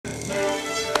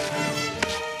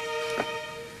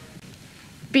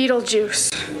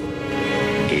Beetlejuice.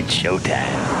 It's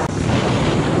showtime.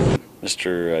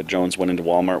 Mr. Jones went into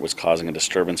Walmart, was causing a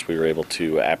disturbance. We were able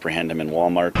to apprehend him in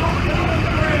Walmart.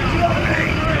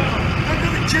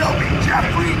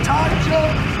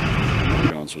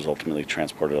 Jones was ultimately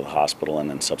transported to the hospital and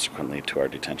then subsequently to our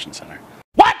detention center.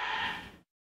 What?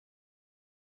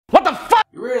 What the fuck?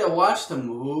 You ready to watch the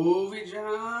movie,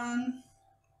 John?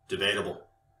 Debatable.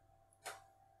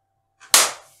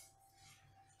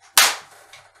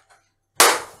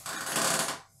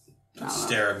 Don't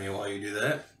stare at me while you do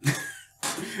that.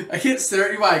 I can't stare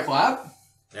at you while I clap?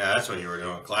 Yeah, that's what you were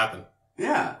doing, clapping.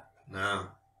 Yeah. No.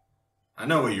 I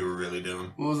know what you were really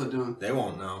doing. What was I doing? They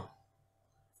won't know.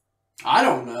 I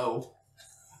don't know.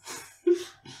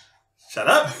 Shut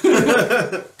up!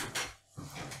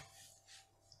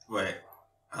 Wait,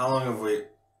 how long have we...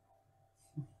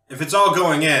 If it's all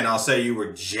going in, I'll say you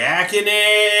were jacking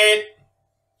it!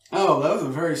 Oh, that was a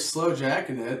very slow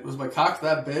jacking it. Was my cock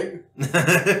that big?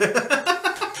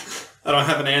 I don't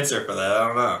have an answer for that, I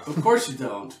don't know. Of course you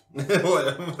don't.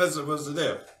 What am I supposed to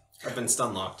do? I've been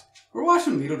stun locked. We're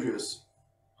watching Beetlejuice.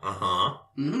 Uh-huh.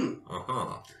 Mm-hmm.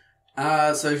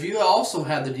 Uh-huh. So if you also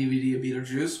had the DVD of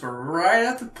Beetlejuice, we're right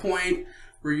at the point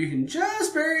where you can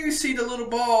just barely see the little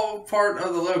ball part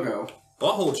of the logo.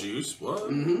 Butthole juice? What?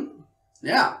 Mm-hmm.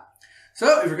 Yeah.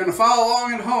 So if you're going to follow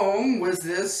along at home with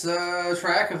this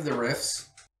track of the riffs,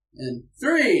 in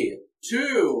 3,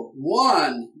 2,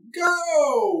 1,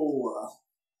 go!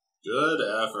 Good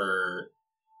effort.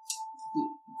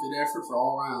 Good effort for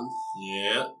all around.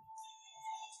 Yeah.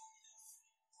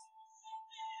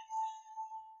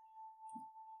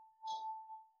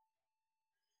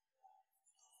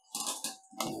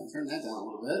 Turn that down a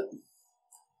little bit.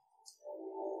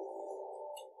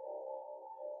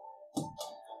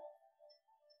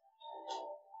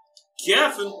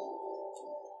 Kevin.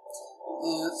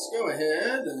 Let's go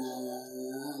ahead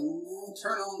and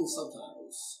turn on the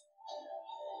subtitles.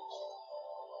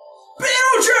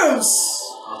 Beetlejuice!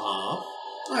 Uh-huh.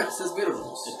 Look, it says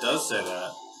Beetlejuice. It does say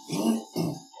that.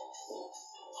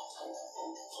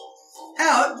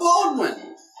 Alec Baldwin!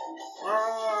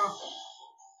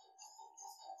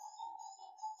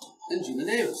 And Gina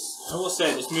Davis. I will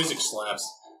say, this music slaps.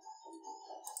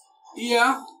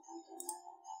 Yeah.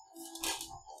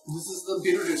 This is the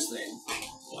Beetlejuice thing.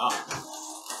 Yeah.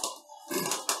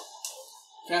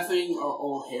 Kathleen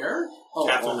O'Hare? Oh,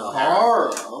 Catherine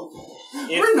O'Hara.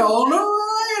 Okay. Winona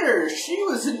Ryder. She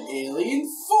was in Alien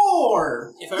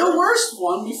 4. The worst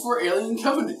one before Alien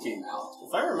Covenant came out.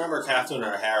 If I remember Catherine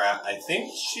O'Hara, I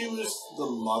think she was the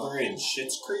mother in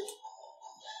Schitt's Creek.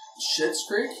 Schitt's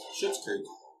Creek? Schitt's Creek.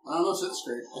 I don't know Schitt's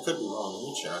Creek. I could be wrong. Let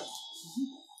me check.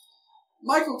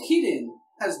 Michael Keaton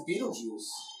has Beetlejuice.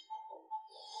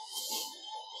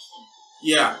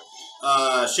 Yeah.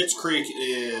 Schitt's Creek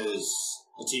is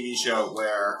a TV show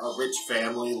where a rich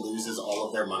family loses all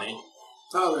of their money.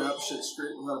 Oh, they're up Schitt's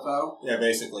Creek without a paddle? Yeah,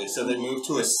 basically. So they moved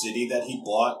to a city that he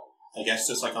bought, I guess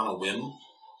just like on a whim.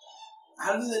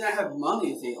 How do they not have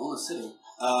money if they own a city?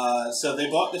 So they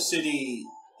bought the city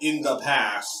in the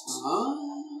past. Uh-huh.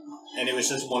 And it was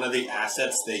just one of the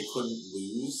assets they couldn't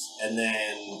lose. And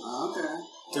then okay.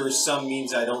 through some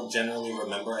means I don't generally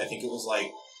remember. I think it was like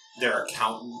their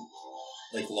accountant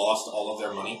lost all of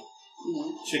their money.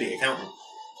 Mm-hmm. Shitty accountant.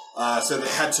 So they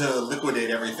had to liquidate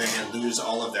everything and lose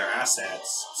all of their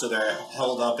assets. So they're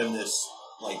held up in this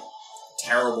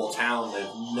terrible town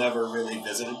they've never really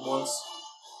visited once.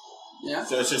 Yeah.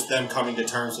 So it's just them coming to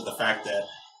terms with the fact that,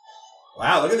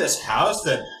 wow, look at this house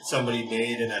that somebody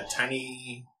made in a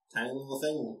tiny little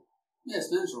thing. Yeah,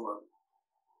 it's miniature work.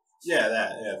 Yeah,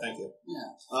 that. Yeah, thank you.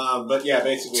 Yeah. But yeah,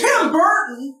 basically... Tim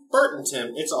Burton! Burton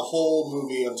Tim. It's a whole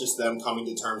movie of just them coming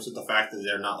to terms with the fact that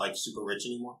they're not, super rich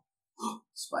anymore.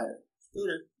 Spider.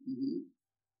 Scooter. Mm-hmm.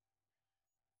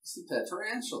 It's the pet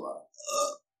tarantula.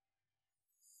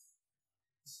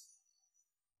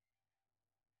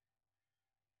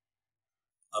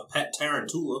 A pet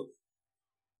tarantula?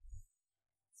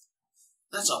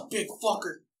 That's a big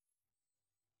fucker.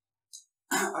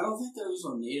 I don't think those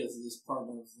are native to this part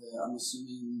of, I'm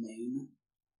assuming, Maine.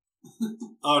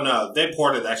 Oh no, they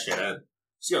ported that shit in.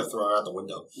 Just gotta throw it out the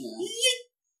window. Yeah.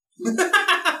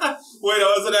 Wait,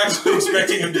 I wasn't actually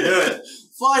expecting him to do it.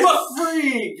 Fly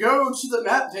free! Go to the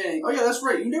map painting. Oh yeah, that's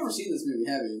right. You've never seen this movie,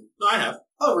 have you? No, I have.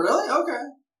 Oh, really? Okay.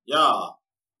 Yeah.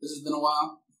 This has been a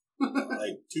while?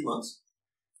 2 months.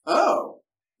 Oh.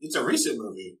 It's a recent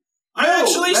movie. I've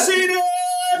actually seen it!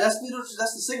 That's Beetlejuice.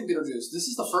 That's the second Beetlejuice. This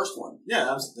is the first one. Yeah,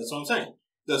 that's what I'm saying.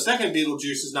 The second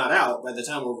Beetlejuice is not out by the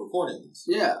time we're recording this.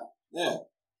 Yeah. Yeah.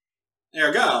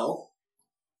 Ergo,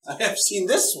 I have seen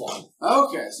this one.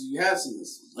 Okay, so you have seen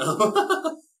this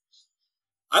one.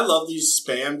 I love these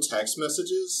spam text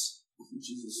messages.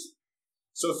 Jesus.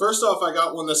 So first off, I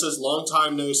got one that says, "Long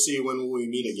time no see, when will we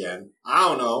meet again?" I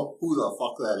don't know who the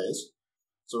fuck that is.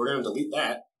 So we're going to delete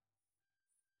that.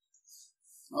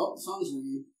 Oh, the phone's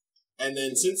ringing. And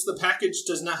then, since the package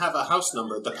does not have a house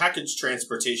number, the package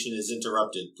transportation is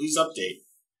interrupted. Please update.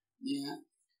 Yeah.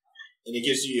 And it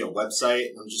gives you a website,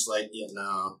 and I'm just like, yeah,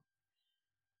 no.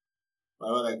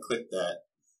 Why would I click that?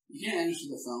 You can't answer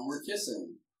the phone. We're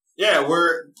kissing. Yeah,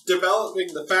 we're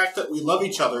developing the fact that we love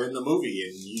each other in the movie,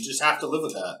 and you just have to live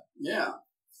with that. Yeah.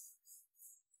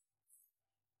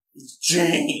 It's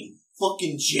Jane.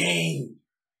 Fucking Jane.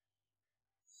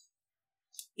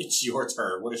 It's your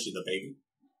turn. What is she, the baby?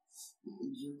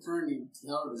 You're trying to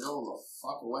tell her to go the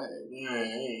fuck away.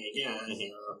 Yeah.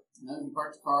 And then you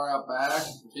park the car out back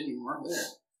and pretend you weren't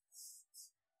there.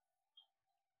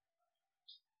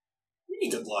 You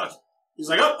need good luck. He's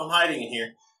like, oh, I'm hiding in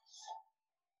here.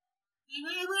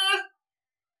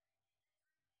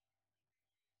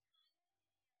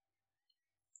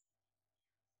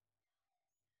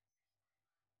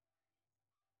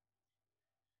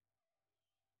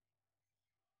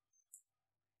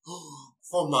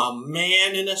 From a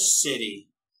man in a city.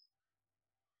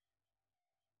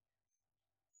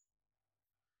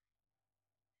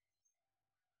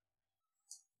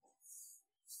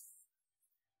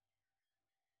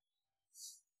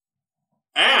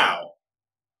 Ow!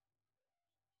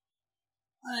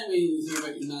 I mean, you think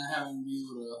about you not having to be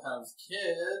able to have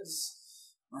kids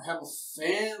or have a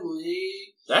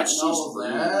family. That's and just all of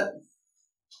that. rude.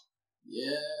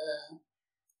 Yeah.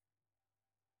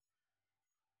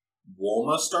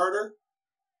 Walma starter?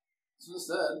 That's what it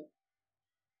said.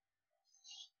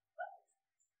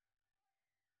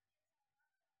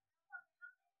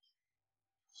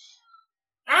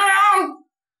 Ow!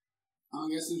 I'm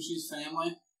guessing she's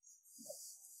family.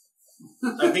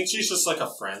 I think she's just like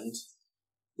a friend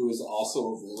who is also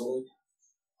a realtor.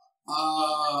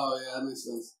 Oh, yeah, that makes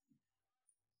sense.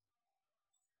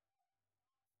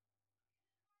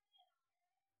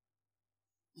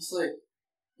 It's like,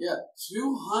 yeah,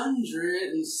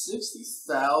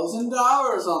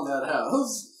 $260,000 on that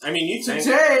house. I mean, you think...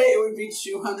 Today, it would be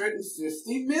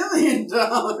 $250 million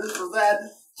for that,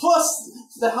 plus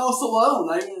the house alone,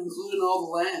 not even including all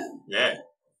the land. Yeah.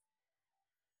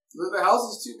 The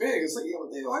house is too big. It's like, yeah,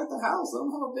 but they like the house. They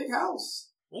don't have a big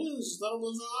house. Yeah, just let them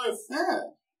live their life.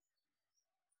 Yeah.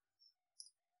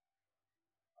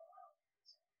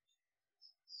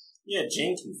 Yeah,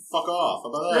 Jane can fuck off. How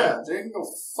about that? Yeah, Jane can go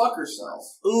fuck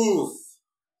herself. Oof.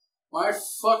 Why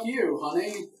fuck you,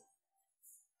 honey?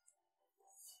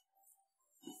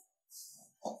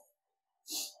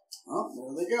 Oh,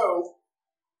 there they go.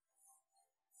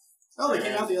 Oh, they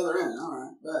came out the other end.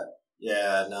 Alright, bet.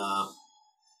 Yeah, nah.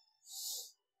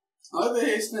 I like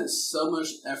they spent so much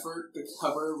effort to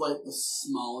cover, like, the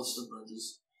smallest of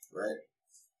bridges. Right.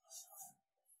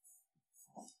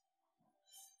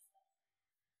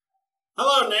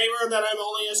 Hello, neighbor that I'm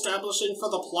only establishing for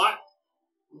the plot.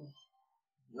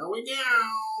 Here we go.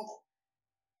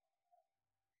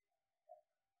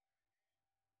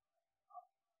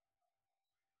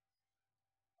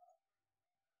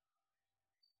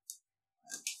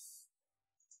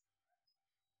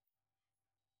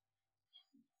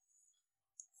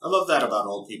 I love that about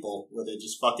old people, where they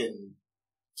just fucking...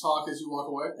 Talk as you walk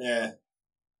away? Yeah.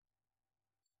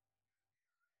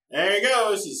 There he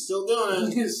goes, he's still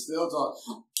doing it. He's still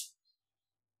talking.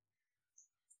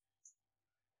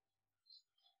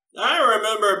 I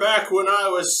remember back when I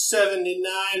was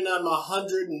 79, I'm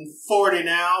 140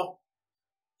 now.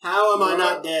 How am I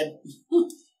not dead?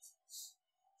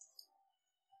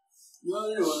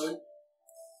 No, anyway.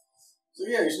 So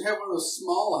yeah, you should have one of those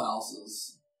small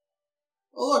houses.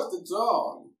 Oh look, the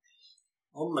dog.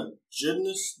 Oh my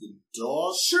goodness, the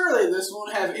dog? Surely this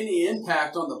won't have any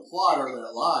impact on the plot or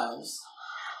their lives.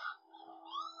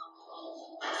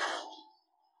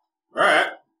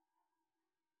 Alright.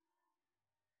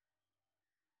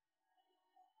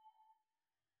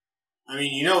 I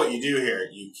mean, you know what you do here.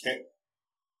 You kick.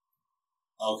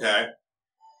 Okay.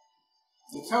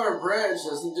 The covered bridge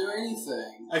doesn't do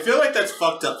anything. I feel like that's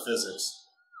fucked up physics.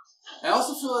 I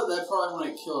also feel like that probably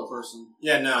wouldn't kill a person.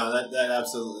 Yeah, no, that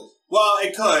absolutely. Well,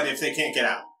 it could if they can't get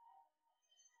out.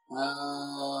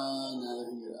 No, they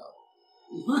can get out.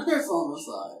 It's on the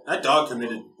side. That dog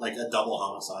committed, like, a double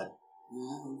homicide.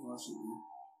 Yeah, unfortunately.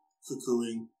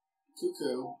 Cuckooing.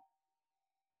 Cuckoo.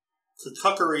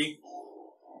 Cuckuckery.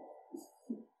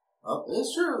 Oh.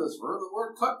 It's true, that's where the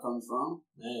word cut comes from.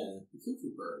 Yeah. The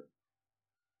cuckoo bird.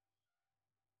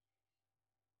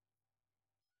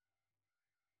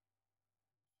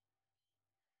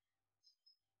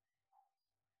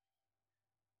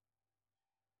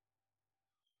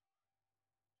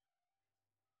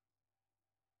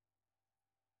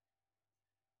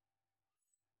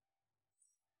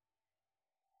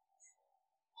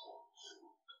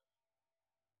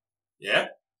 Yeah?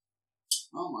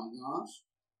 Oh my gosh.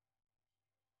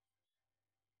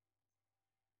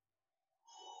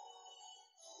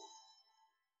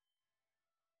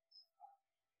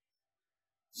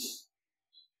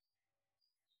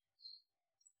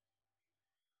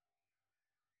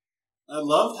 I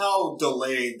love how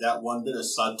delayed that one bit of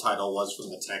subtitle was from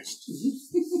the text.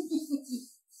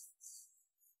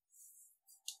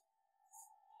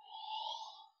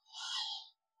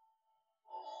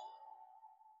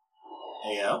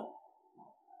 Ayo?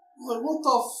 Like, what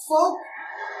the fuck?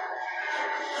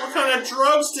 What kind of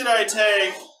drugs did I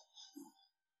take?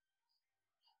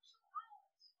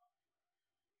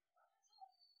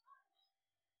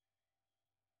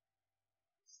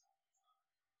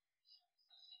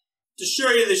 To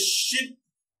show you the shit.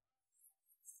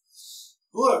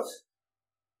 Look.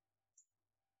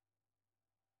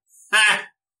 Ha!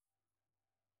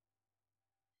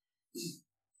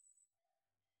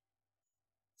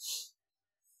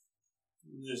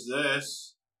 There's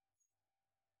this.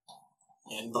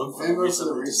 And both for the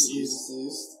recently deceased.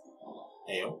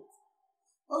 Ayo.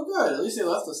 Oh, good. At least they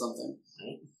left us something.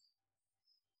 Right.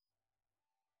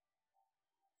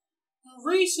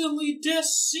 Recently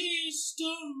deceased.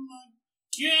 Oh my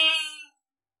god.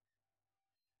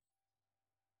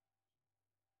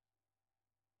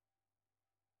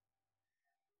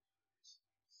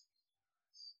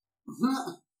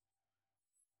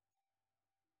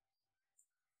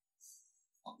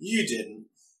 You didn't.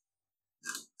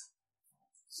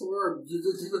 So we're a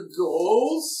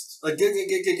ghost? A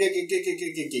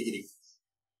giggity.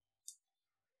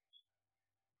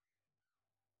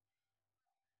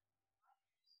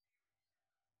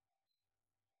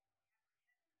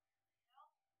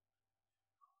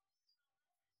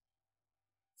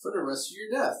 For the rest of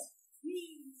your death.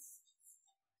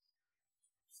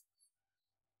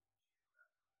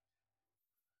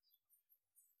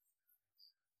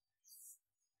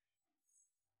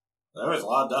 There was a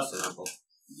lot of dust in that book.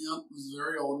 Yep, it was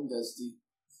very old and dusty.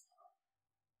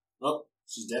 Oh,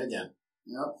 she's dead again.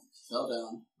 Yep, fell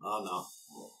down. Oh no.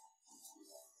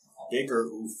 Bigger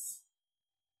oof.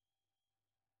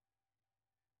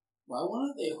 Why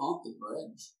wouldn't they haunt the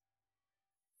bridge?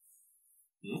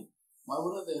 Hmm? Why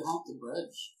wouldn't they haunt the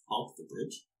bridge? Haunt the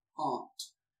bridge? Haunt.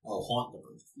 Oh, haunt the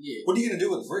bridge. Yeah. What are you going to do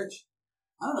with the bridge?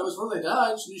 I don't know, it's where they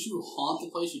died. Shouldn't you haunt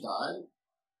the place you died?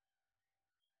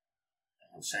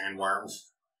 Sandworms.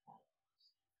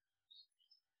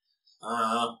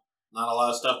 Not a lot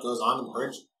of stuff goes on in the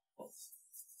bridge.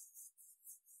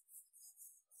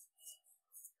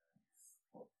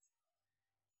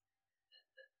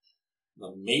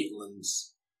 The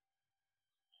Maitlands.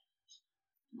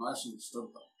 Russian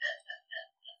stupid.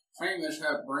 Famous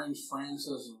have brains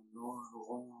Francis and George.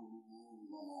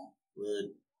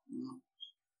 Weird. Yeah.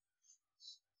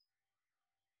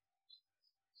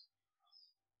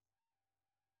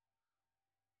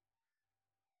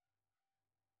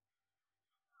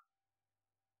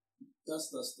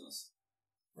 Dust.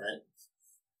 Right.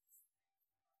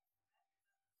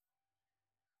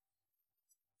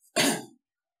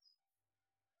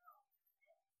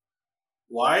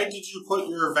 Why did you put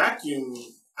your vacuum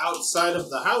outside of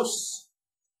the house?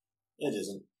 It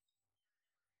isn't.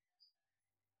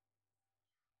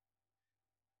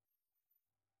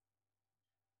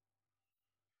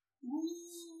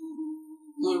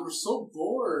 They were so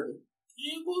bored.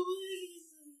 Can't believe it.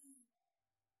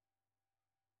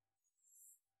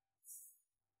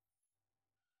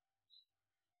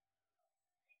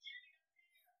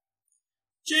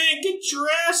 Jane, get your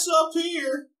ass up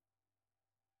here.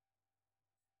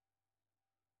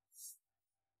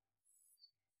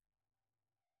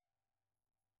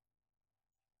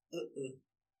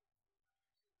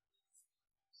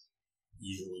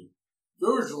 Usually.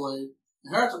 Usually,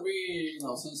 you have to be,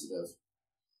 sensitive.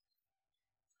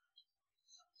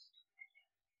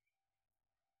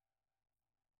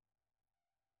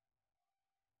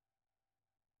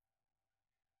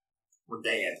 We're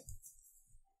dead.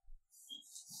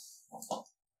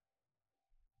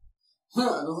 I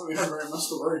don't think we have very much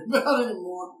to worry about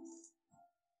anymore.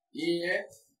 Yeah.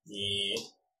 Yeah.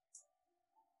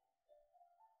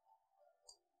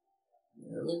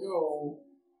 There they go.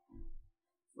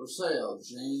 For sale,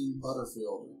 Jane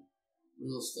Butterfield,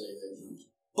 real estate agent.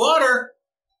 Butter!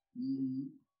 Mm-hmm.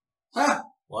 Ha!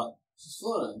 What? She's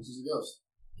floating. She's a ghost.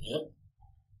 Yep.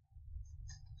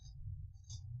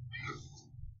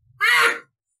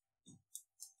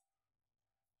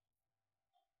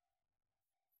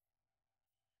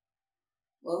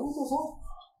 What the fuck?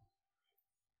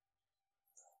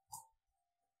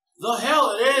 The hell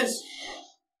it is!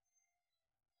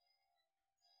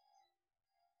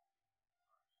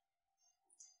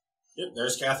 Yep,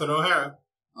 there's Catherine O'Hara.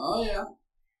 Oh, yeah.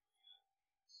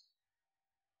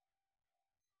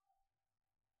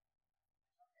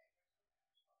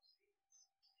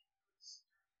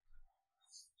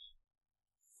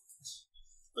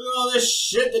 Look at all this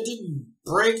shit that didn't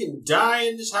break and die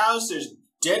in this house. There's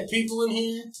dead people in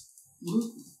here.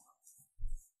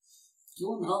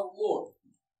 Doing her Lord.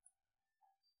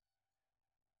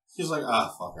 He's like,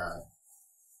 fuck, alright.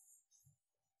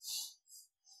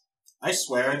 I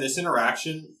swear, this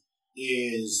interaction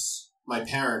is my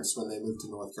parents when they moved to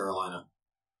North Carolina.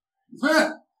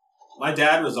 My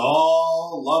dad was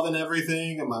all loving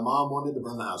everything, and my mom wanted to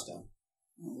burn the house down.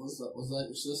 Was that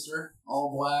your sister?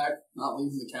 All black, not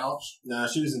leaving the couch? Nah,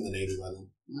 she was in the Navy by then.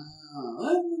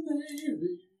 I'm in the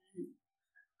Navy.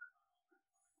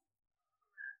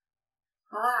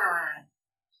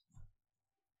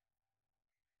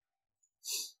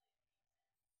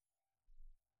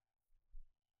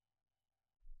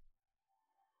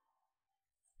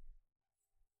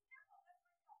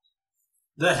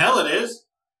 The hell it is?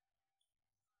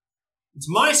 It's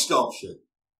my sculpture.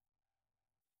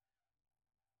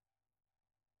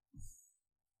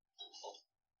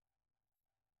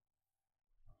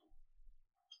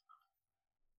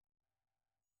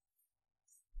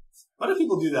 Why do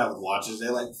people do that with watches? They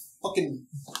like fucking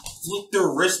flick their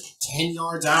wrist 10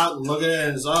 yards out and look at it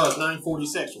and it's 9:46.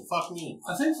 Well, fuck me.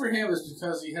 I think for him it's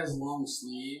because he has long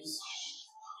sleeves.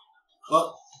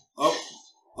 Oh.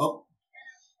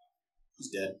 He's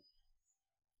dead.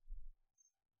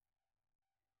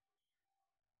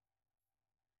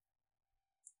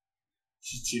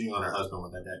 She's cheating on her husband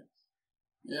with that guy.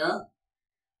 Yeah?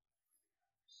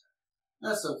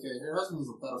 That's okay. Her husband's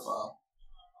a pedophile.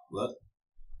 What?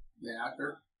 The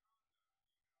actor.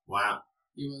 Wow.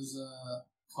 He was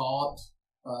caught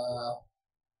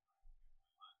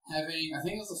having, I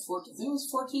think it was a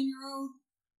 14-year-old,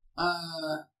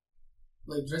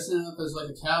 like dressing up as like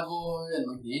a cowboy and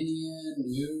like an Indian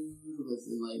nude with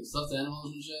like stuffed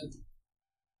animals and shit.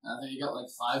 I think he got like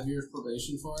 5 years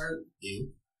probation for it. You?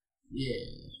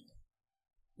 Yeah.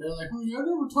 They're like, I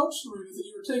never touched you.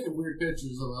 You were taking weird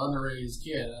pictures of an underage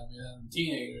kid. I mean, a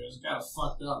teenager. It's kind of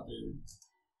fucked up, dude.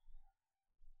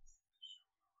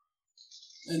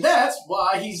 And that's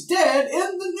why he's dead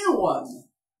in the new one.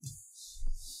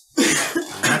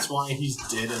 And that's why he's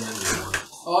dead in the new one.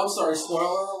 Oh, I'm sorry.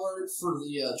 Spoiler alert for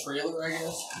the trailer, I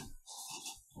guess.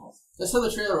 That's how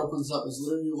the trailer opens up. It's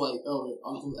literally like,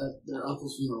 at their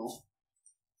uncle's funeral.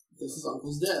 This is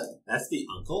uncle's dead. That's the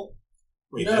uncle?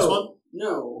 Wait, no, this one?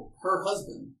 No, her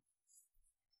husband.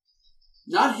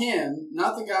 Not him.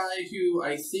 Not the guy who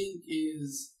I think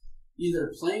is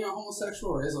either playing a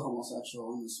homosexual or is a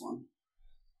homosexual in this one.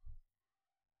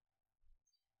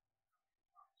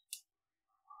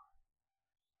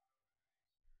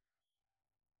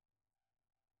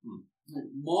 Like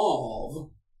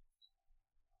mauve.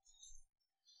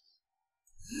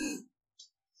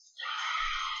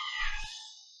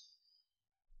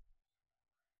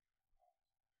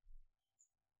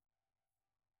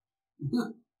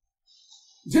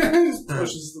 Just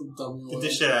pushes the dummy away. Get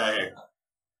this shit out of here.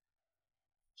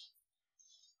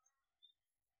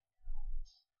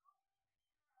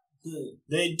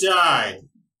 They died.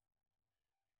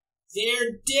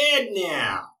 They're dead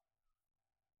now.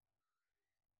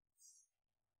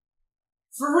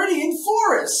 Viridian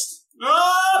Forest!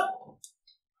 Oh!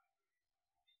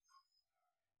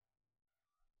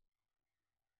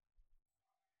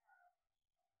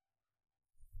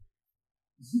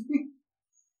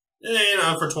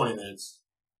 For 20 minutes.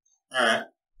 Alright.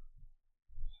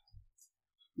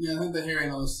 Yeah, I think the Harry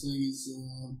Knows thing is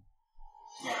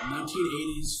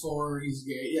 1980s for he's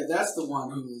gay. Yeah, that's the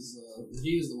one who is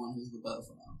he was the one who's the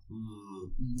pedophile.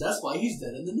 That's why he's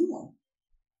dead in the new one.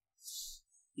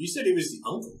 You said he was the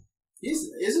uncle.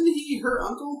 Isn't he her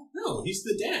uncle? No, he's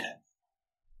the dad.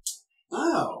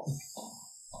 Oh.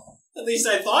 At least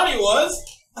I thought he was.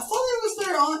 I thought it was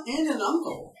their aunt and an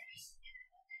uncle.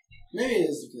 Maybe it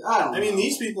is. I don't know. I mean,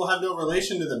 these people have no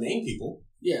relation to the main people.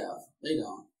 Yeah, they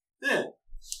don't. Yeah.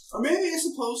 Or maybe it's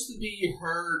supposed to be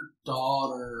her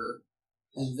daughter,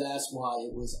 and that's why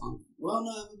it was uncle. Well,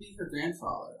 no, it would be her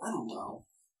grandfather. I don't know.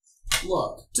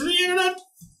 Look. To the internet!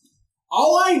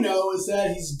 All I know is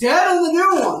that he's dead in the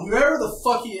new one, whoever the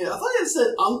fuck he is. I thought it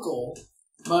said uncle.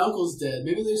 My uncle's dead.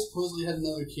 Maybe they supposedly had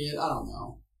another kid. I don't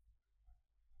know.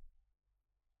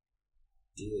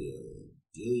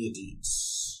 Delia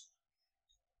Deeds.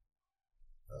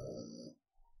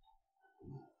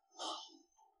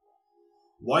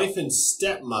 Wife and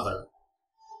stepmother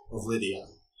of Lydia.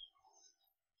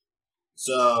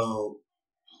 So,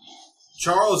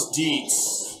 Charles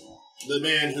Dietz the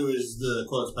man who is the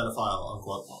quote pedophile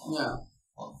unquote,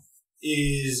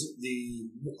 is the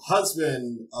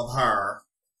husband of her,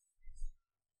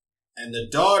 and the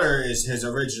daughter is his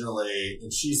originally,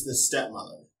 and she's the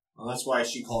stepmother. And that's why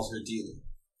she calls her Dealer.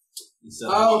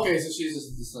 Oh, okay, so she's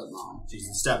just the stepmom. She's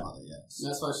the stepmother, yes. And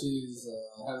that's why she's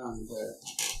having on there.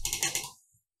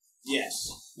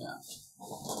 Yes. Yeah.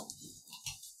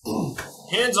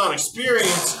 Hands-on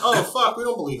experience. Oh, fuck, we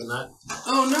don't believe in that.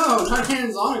 Oh, no, not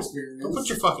hands-on experience. Don't put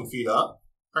your fucking feet up.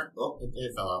 Oh,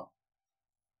 it fell out.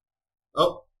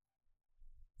 Oh.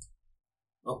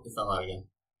 Oh, it fell out again.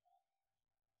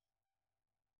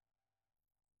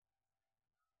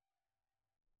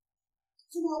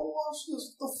 Do not watch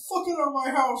this. The fuck out of my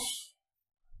house.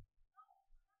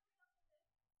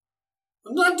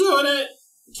 I'm not doing it.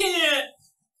 I can't.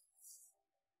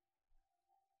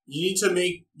 You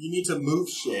need to move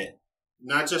shit.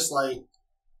 Not just like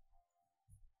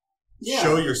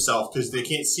show yourself because they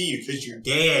can't see you because you're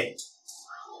dead.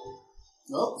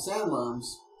 Oh, sandworms.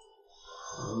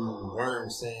 Worm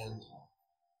sand.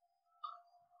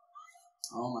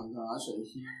 Oh my gosh, I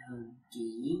hear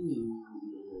GINO.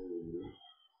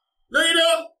 No, you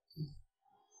don't.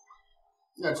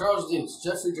 Yeah, Charles Dukes,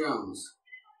 Jeffrey Jones.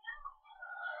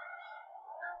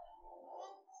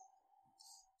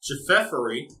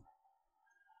 Jeffrey.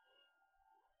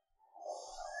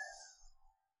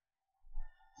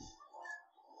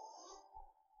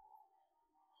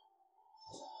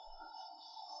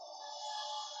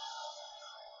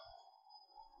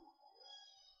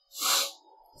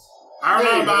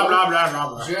 Blah, blah, blah,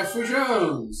 blah. Jeffrey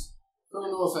Jones.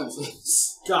 Criminal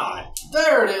offenses. God.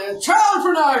 There it is. Child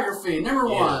pornography, number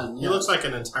one. He looks like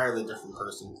an entirely different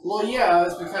person. Well, yeah,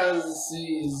 it's because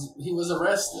he was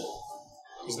arrested.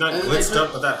 He's not blitzed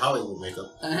up with that Hollywood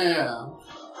makeup. Yeah.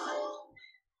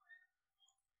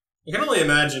 I can only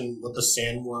imagine what the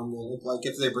sandworm will look like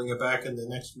if they bring it back in the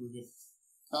next movie.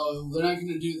 Oh, they're not going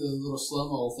to do the little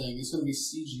slow-mo thing. It's going to be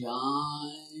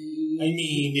CGI. I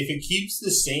mean, if it keeps the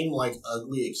same, like,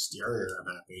 ugly exterior, I'm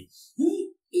happy.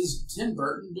 Is Tim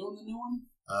Burton doing the new one?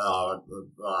 I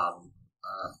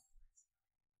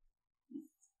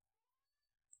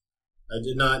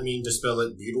did not mean to spell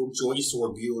it Beetlejuice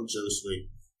or Beetlejuice.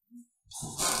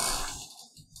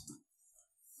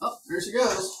 Oh, here she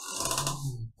goes.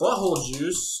 Butthole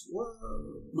juice. Whoa.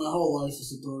 My whole life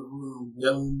is a dark room.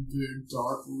 Yep. One big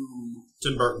dark room.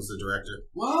 Tim Burton's the director.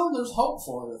 Well, there's hope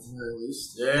for it at the very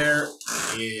least. There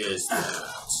is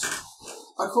that.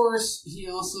 Of course, he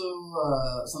also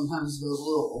sometimes goes a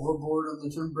little overboard on the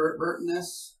Tim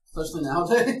Burton-ness, especially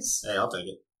nowadays. Hey, I'll take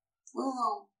it.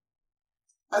 Well,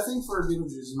 I think for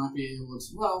Beetlejuice, you might be able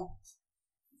to. Well,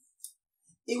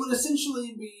 it would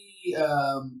essentially be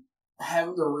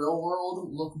having the real world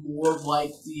look more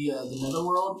like the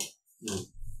netherworld,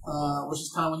 which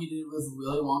is kind of what he did with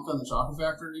Willy Wonka and the Chocolate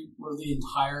Factory, where the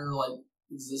entire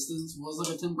existence was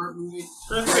like a Tim Burton movie.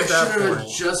 I think at that should have point,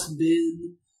 just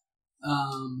been.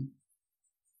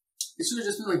 It should have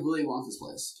just been like Willy Wonka's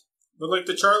place. but like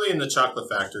the Charlie and the Chocolate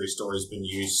Factory story's been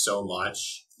used so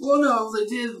much. Well, no, they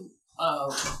did.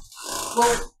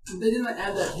 They did an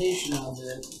adaptation of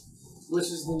it, which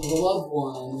is the Loved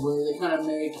One, where they kind of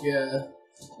make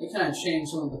they kind of change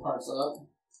some of the parts up.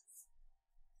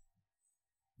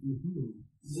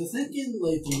 I think in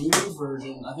like the movie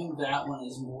version, I think that one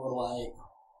is more like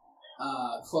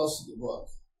close to the book.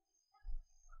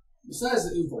 Besides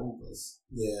the Oompa Loompas.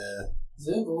 Yeah.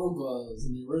 The Oompa Loompas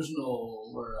in the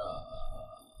original were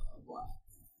black.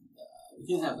 We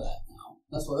can't have that now.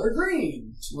 That's why they're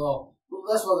green. Well,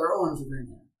 that's why they're orange and green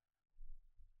here.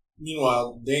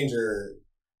 Meanwhile, Danger,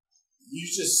 you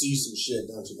just see some shit,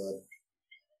 don't you, bud?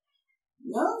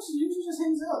 No, she usually just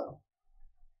hangs out.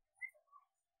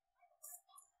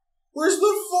 Where's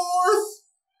the fourth?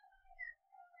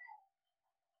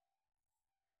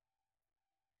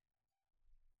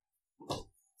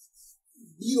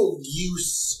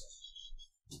 Beetlejuice.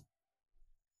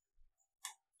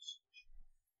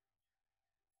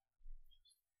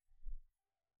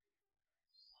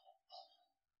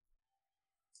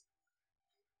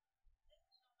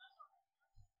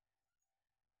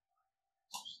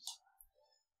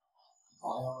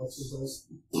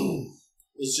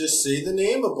 It's just say the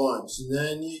name a bunch, and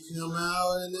then you come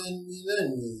out, and then you did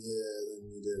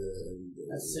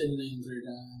it. I said the name 3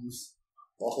 times.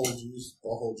 Butthole juice,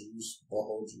 butthole juice,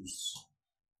 butthole juice.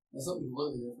 That's something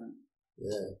completely different.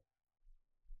 Yeah.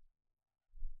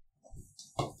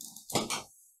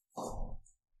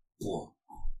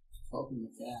 Poking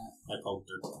the cat. I poked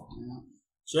her. Yeah.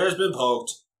 She has been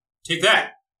poked. Take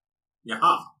that.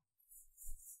 Yaha.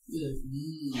 You're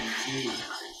like,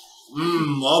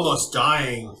 Almost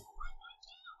dying.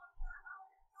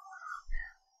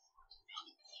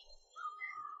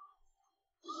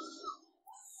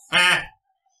 Ah!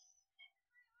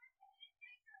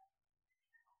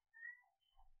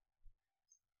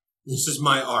 This is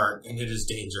my art, and it is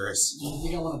dangerous. Do you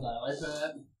think I want to die like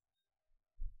that?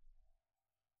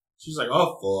 She's like,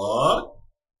 oh, fuck.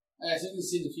 I think you can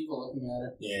see the people looking at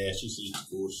her. Yeah, she sees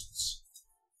ghosts.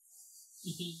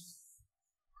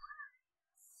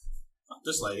 Fuck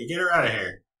this lady, get her out of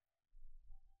here.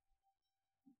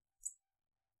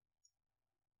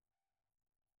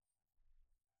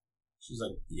 She's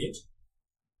like, bitch.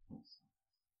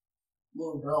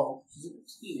 Little girl. She's a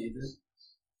teenager.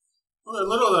 Oh, they're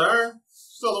little there.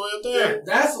 She's all the way up there. Yeah,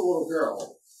 that's a little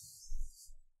girl.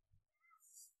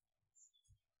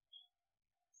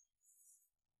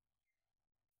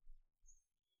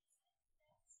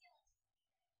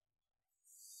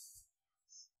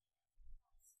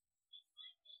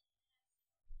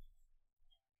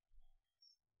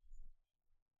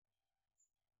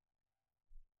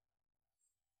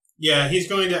 Yeah, he's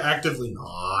going to actively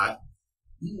not.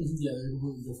 Yeah, they're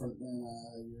completely different than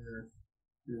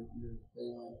your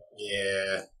family.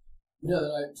 Yeah. Yeah, they're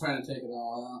like trying to take it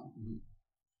all out.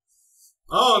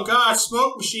 Oh, God,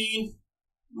 smoke machine.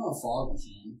 Not a fog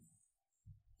machine.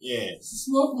 Yeah. It's a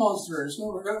smoke monster.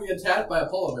 We're going to be attacked by a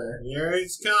polar bear. Here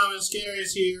it's coming,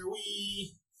 Scary's here.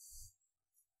 Wee.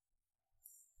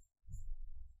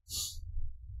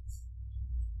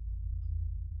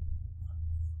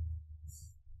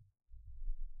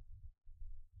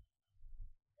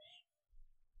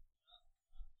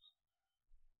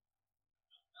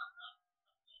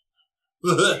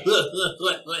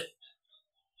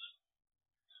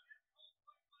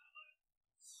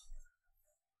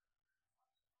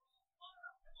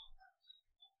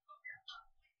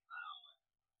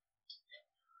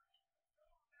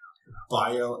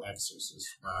 Bio-exorcist.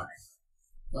 Wow.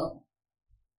 Oh.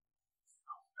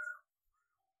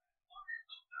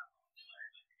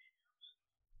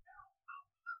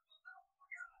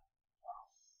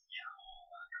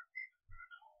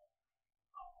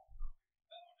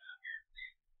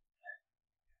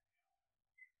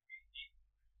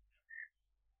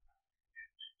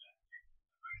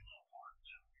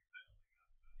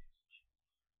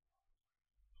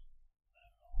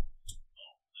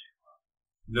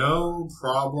 No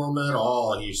problem at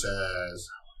all, he says.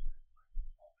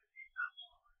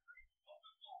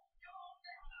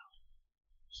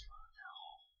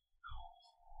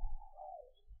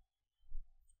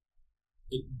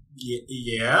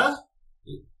 Yeah?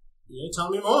 Yeah, tell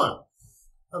me more.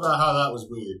 How about how that was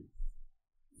weird?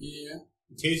 Yeah.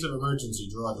 In case of emergency,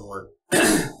 draw a door.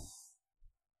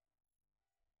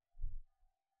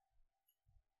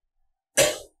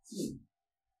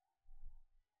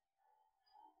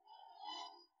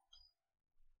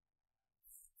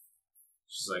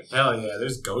 She's like, hell yeah,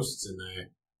 there's ghosts in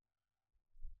there.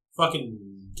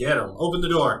 Fucking get them. Open the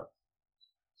door.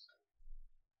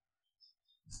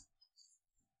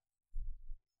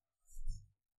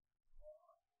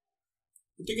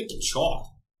 Where'd they get the chalk?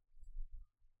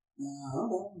 I don't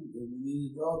know. We need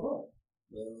to draw a book.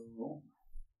 So...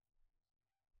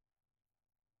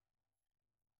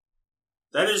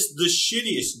 That is the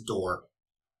shittiest door.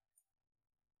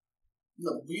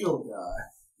 The beetle guy.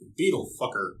 The beetle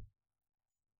fucker.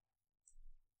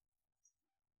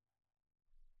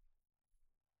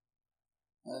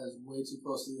 That is way too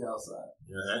close to the outside.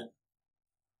 Right.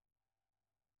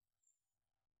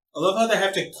 I love how they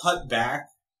have to cut back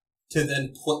to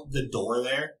then put the door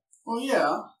there. Oh,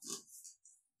 yeah.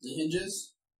 The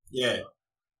hinges? Yeah.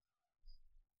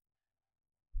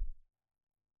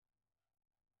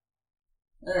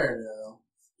 There we go.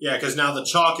 Yeah, because now the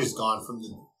chalk is gone from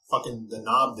the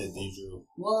knob that they drew.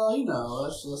 Well, you know,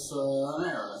 that's just an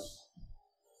error.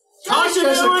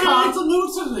 Continuity! There's a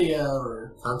continuity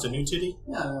error. Continuity?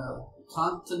 Yeah,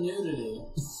 continuity.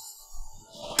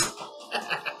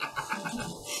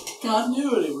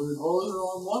 Continuity, where the goals are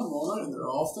on one moment and they're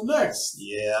off the next.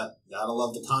 Yeah, gotta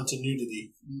love the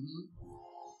continuity. Mm-hmm.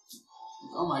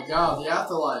 Oh my god, the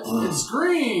afterlife. It's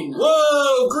green!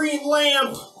 Whoa, green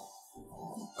lamp!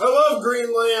 I love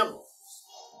green lamp!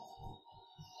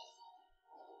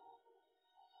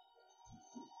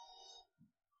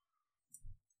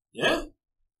 Yeah?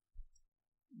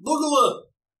 Boogala!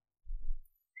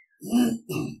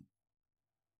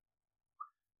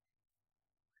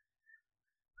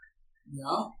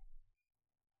 Yeah?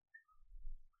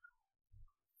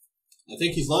 I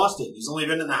think he's lost it. He's only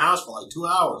been in the house for like 2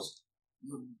 hours.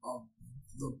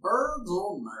 The birds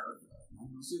of America. I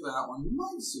can see that one. You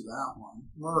might see that one.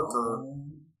 Merker.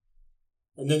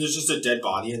 And then there's just a dead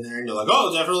body in there, and you're like,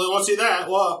 oh, definitely won't see that.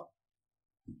 Well,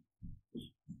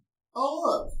 Oh,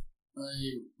 look. A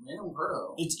random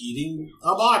crow. it's eating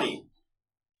a body.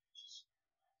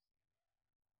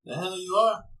 The hell you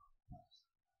are?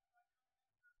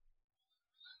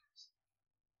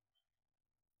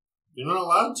 You're not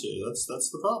allowed to. That's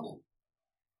the problem.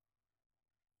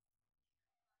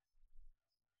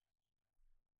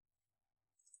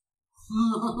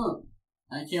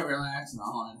 I can't relax in a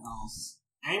haunted house.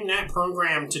 I'm not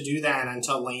programmed to do that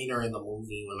until later in the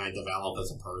movie when I develop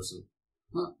as a person.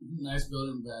 Nice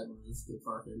building, bad roof, good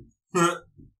parking.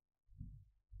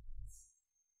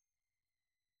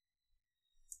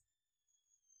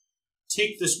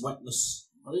 Take this wetness.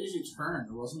 Why did you turn?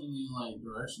 There wasn't any, like,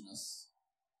 directionist.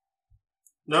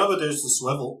 No, but there's the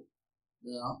swivel.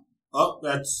 Yeah. Oh,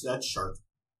 that's sharp.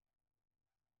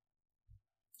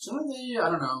 Shouldn't they, I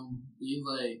don't know, be,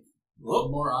 like,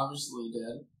 more obviously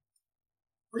dead?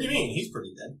 What do you mean? He's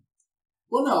pretty dead.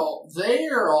 Well, no, they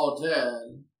are all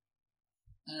dead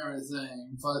and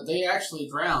everything, but they actually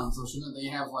drowned, so shouldn't they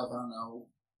have, like, I don't know,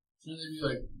 shouldn't they be,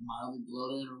 like, mildly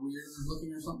bloated or weird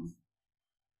looking or something?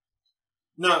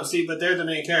 No, see, but they're the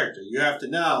main character. You have to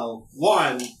know,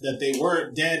 one, that they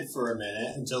weren't dead for a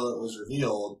minute until it was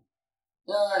revealed.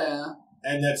 Oh, yeah.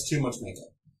 And that's too much makeup.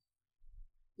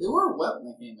 They were wet when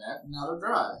they came back, and now they're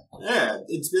dry. Yeah,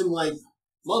 it's been like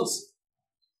months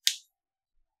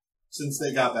since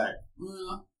they got back.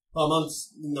 Yeah. Well,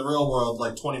 months in the real world,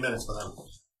 like 20 minutes for them.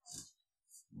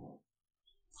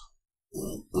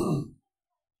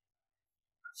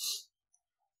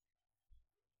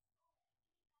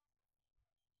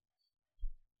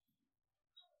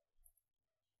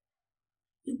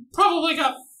 You probably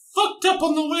got fucked up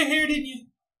on the way here, didn't you?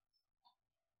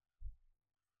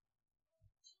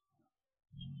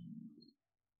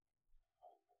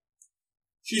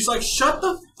 She's like, shut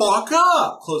the fuck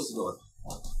up! Close the door.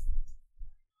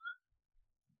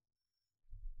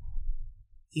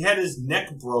 He had his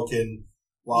neck broken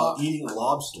while eating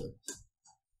lobster.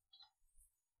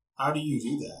 How do you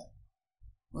do that?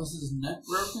 Was his neck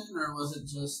broken, or was it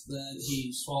just that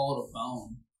he swallowed a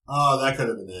bone? Oh, that could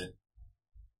have been it.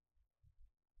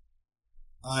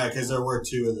 Oh, yeah, because there were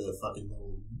two of the fucking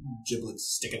little giblets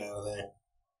sticking out of there.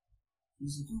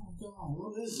 He's like, oh my god,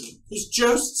 what is it? There's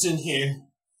ghosts in here.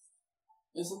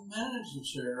 It's a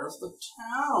manager of the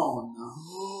town.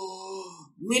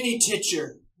 Mini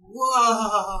Titcher.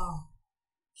 Whoa.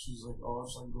 She's like, oh,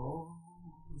 it's like, oh.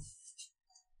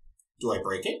 Do I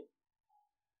break it?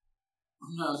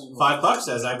 No, it's like, $5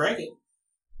 as I break it.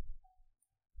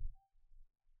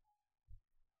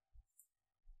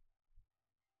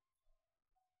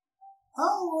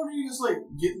 how are you just like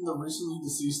getting the recently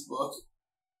deceased book?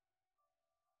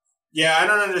 Yeah, I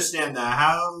don't understand that.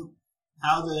 How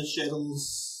the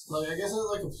shittles... Like, I guess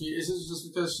it's like is it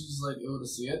just because she's like able to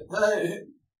see it?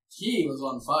 He was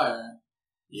on fire.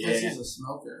 Yeah. Because he's a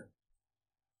smoker.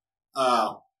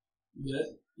 Oh. You get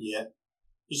it? Yeah.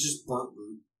 He's just burnt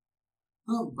root.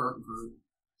 Oh, burnt root.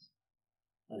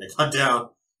 Trying to cut down.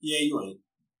 Yeah, you ain't.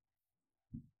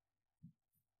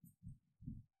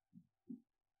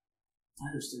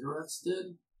 Are your cigarettes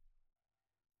dead?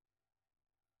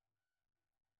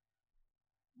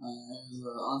 He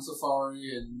was on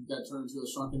safari and got turned into a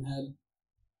shrunken head.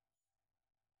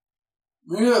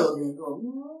 Yeah, looking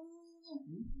at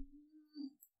it.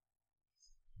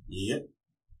 Yep.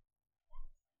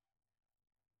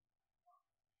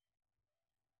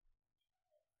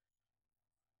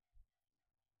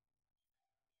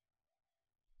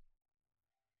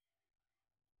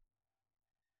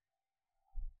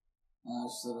 I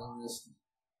just said I risked.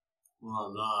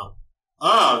 Oh, no.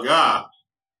 Oh, God.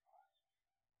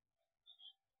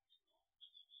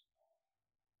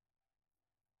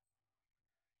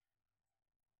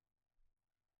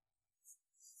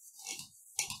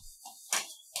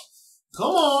 Come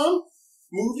on.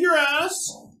 Move your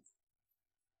ass.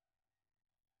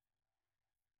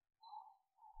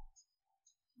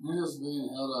 He was being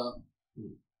held up.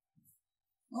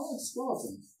 Oh, it's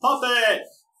skeleton. Puppet.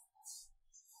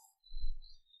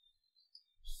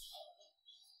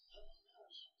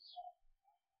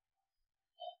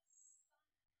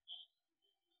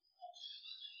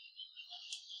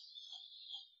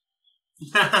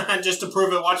 Just to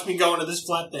prove it, watch me go into this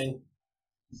flat thing.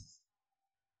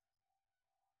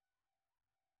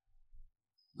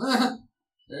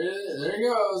 there he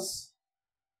goes.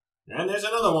 And there's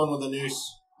another one with a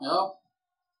noose. Yep.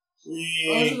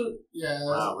 Yeah.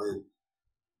 Wow, rude.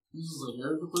 This is like,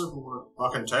 here's the paperwork.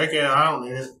 Fucking take it, I don't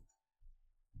need it.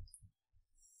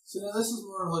 So now this is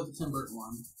more of like the Tim Burton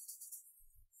one.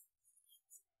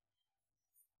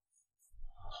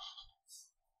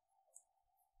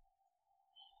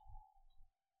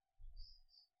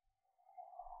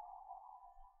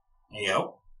 Hey,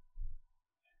 yo.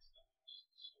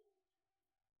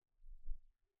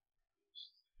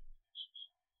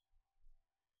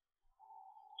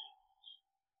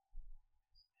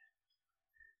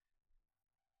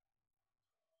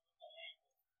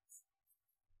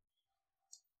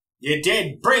 You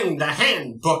did bring the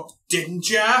handbook, didn't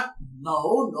ya?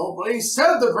 No, nobody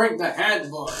said to bring the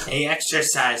handbook. They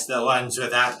exercised the ones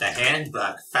without the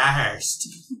handbook first.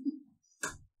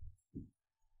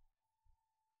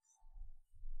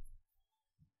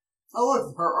 Oh,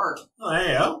 look, her art. Oh,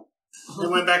 there you go. They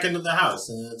went back into the house,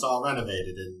 and it's all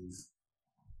renovated and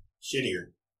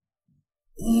shittier.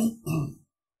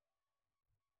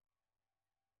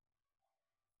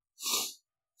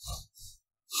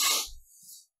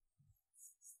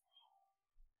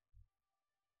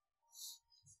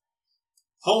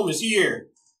 Home is here.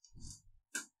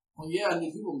 Well, yeah,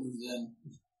 new people moved in.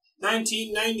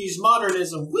 1990s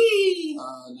modernism. Whee!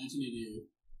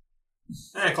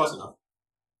 1988. Close enough.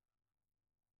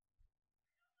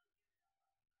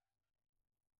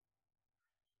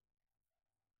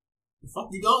 The fuck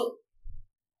you don't?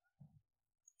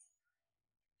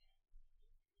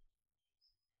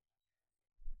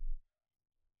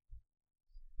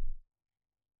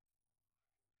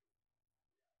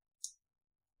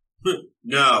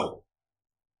 No.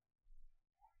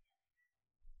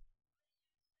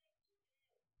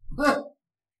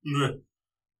 You've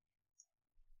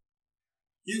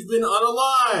been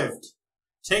unalived.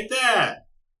 Take that.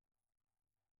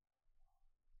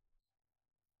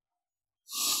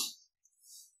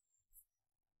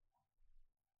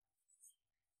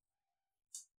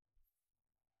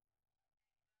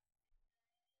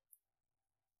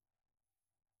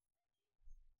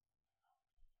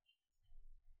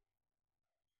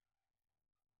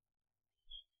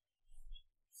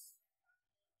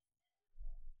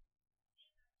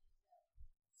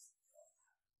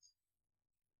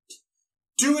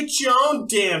 Do it your own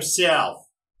damn self.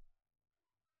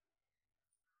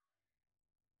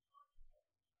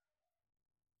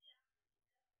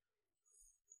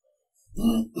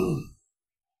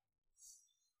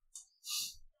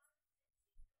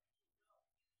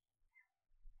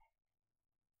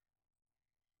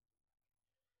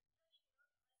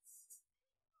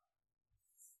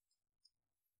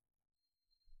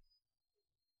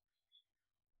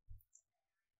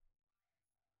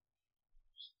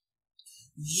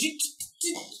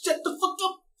 Shut the fuck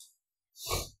up.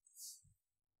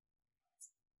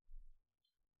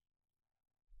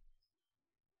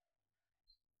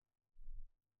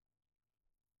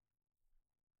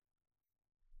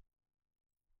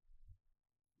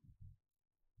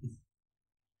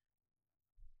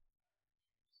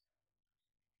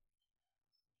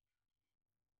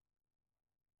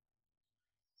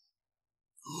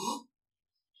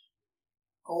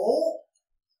 Oh?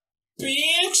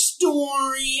 Big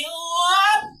story.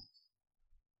 What?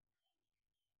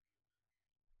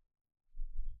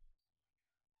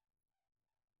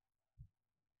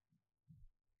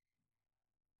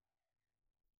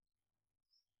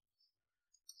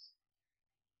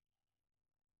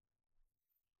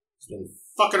 He's been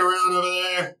fucking around over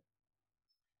there.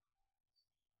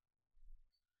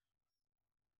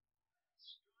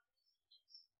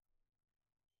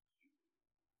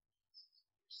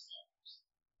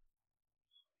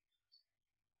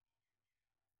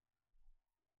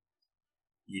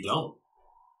 You don't.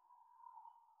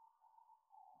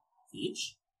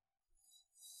 Each?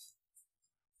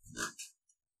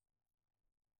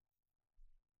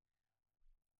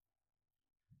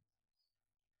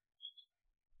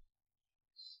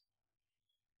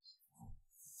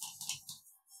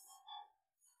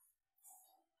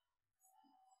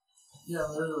 Yeah,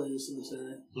 literally a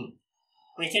cemetery.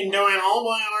 We can do it all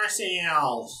by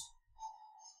ourselves.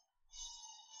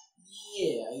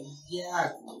 Yeah,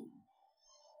 exactly.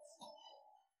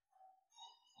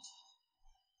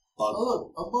 Bug. Oh,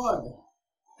 look, a bug.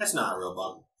 That's not a real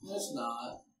bug. That's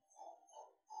not.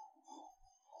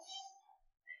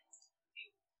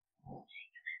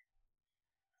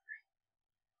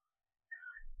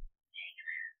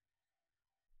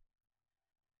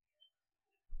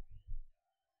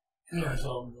 Yeah, it's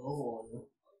all go.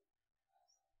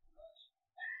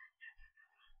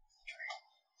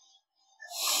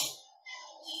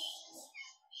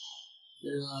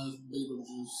 There's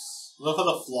Beetlejuice. Look how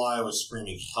the fly was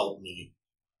screaming, "Help me."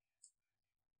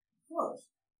 What?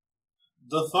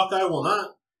 The fuck I will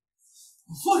not.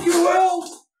 Fuck you will!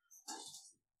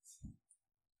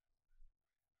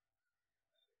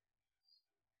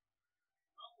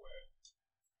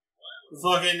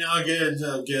 Fucking, I'll get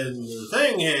the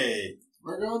thing, hey.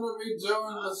 We're going to be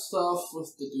doing the stuff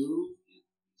with the dude.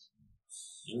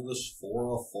 English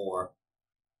 404.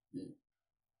 Yeah.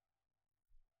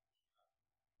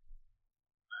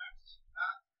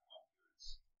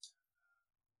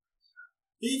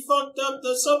 He fucked up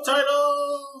the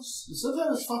subtitles! The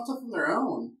subtitles fucked up on their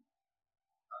own.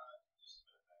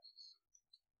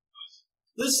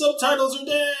 The subtitles are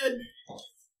dead!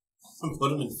 Put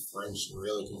them in French and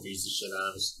really confuse the shit out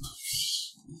of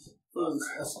us. Put it in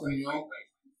Espanol.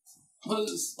 Put it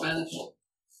in Spanish.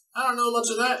 I don't know much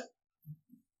of that.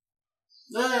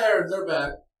 There, they're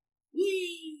back.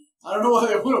 Yee. I don't know why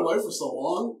they went away for so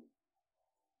long.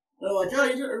 They're like, oh,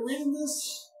 you're reading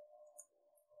this?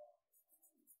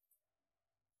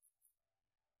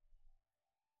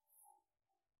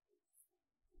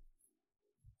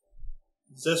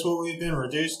 Is this what we've been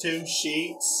reduced to?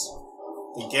 Sheets?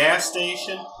 The gas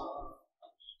station?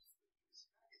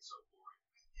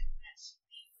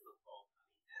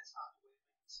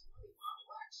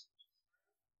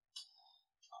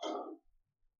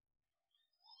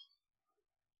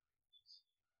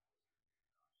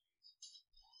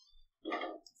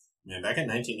 Man, back in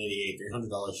 1988,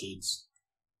 $300 sheets.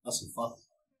 That's some fun.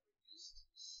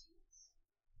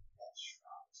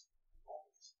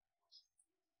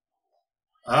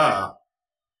 Ah.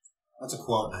 That's a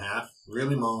quote and a half.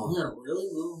 Really moan. Yeah, really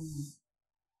moan.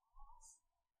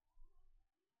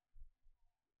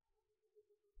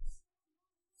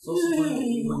 It's also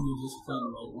funny when you just play the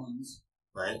right ones.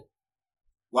 Right?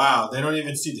 Wow, they don't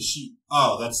even see the sheet.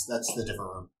 Oh, that's the different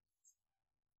room.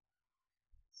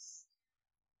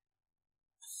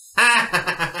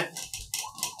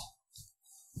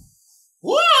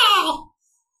 Wow!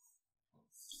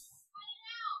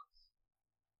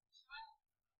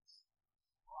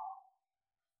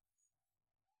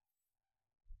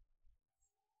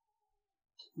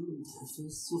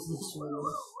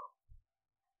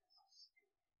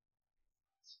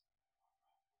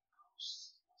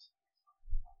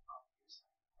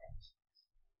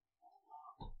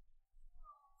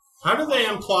 How do they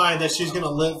imply that she's going to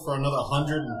live for another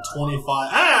 125?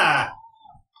 Ah!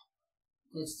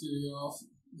 Clicks TV off.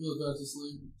 Goes back to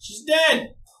sleep. She's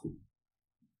dead!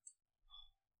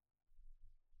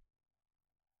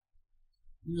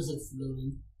 You're just like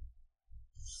floating.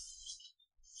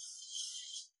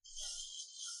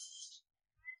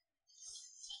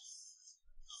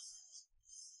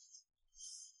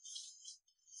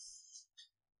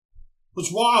 Which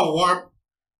wow, warp.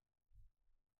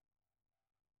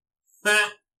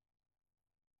 Ha.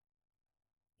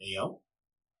 There you go.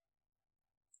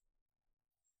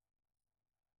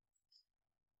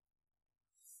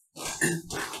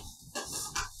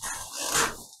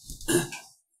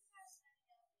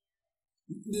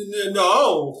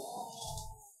 No.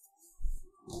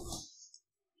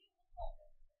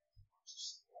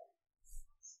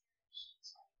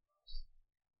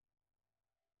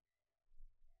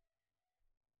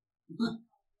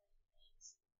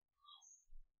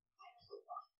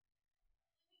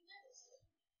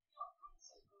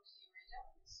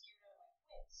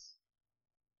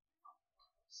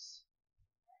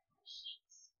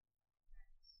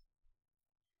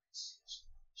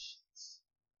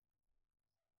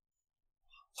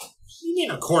 What do you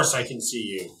mean, of course I can see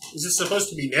you? Is this supposed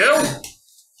to be now?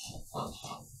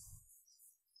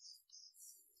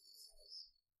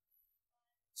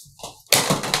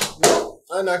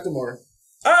 I knocked him over.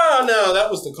 Oh, no,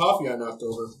 that was the coffee I knocked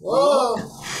over. Whoa.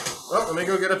 Oh, let me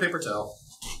go get a paper towel.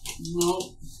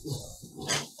 No.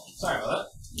 Sorry about that.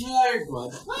 No, you're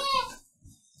good.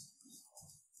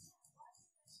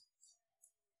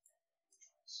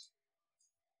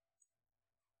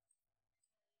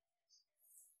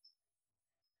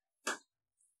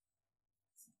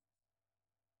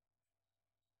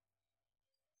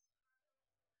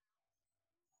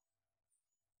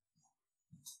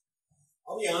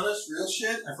 I'll be honest, real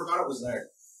shit, I forgot it was there.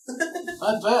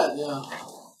 I bet, yeah.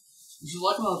 Would you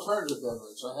like an alternative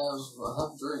beverage? I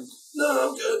have a drink. No,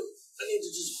 I'm good. I need to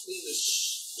just clean this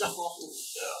stuff off.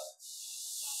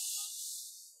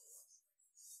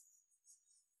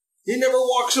 He never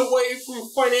walks away from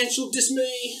financial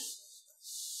dismay.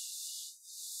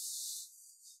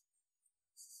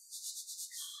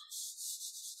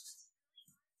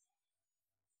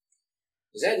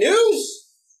 Is that news?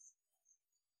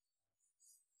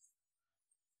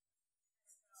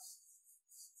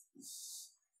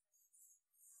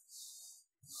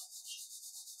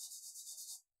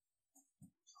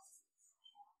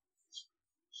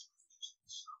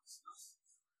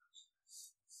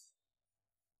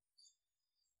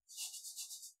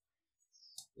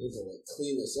 Need to like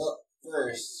clean this up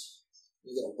first.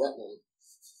 We get a wet one.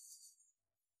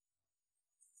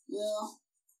 Yeah.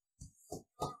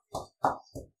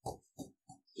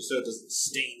 Just so it doesn't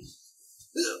stain.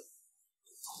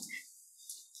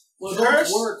 Well, it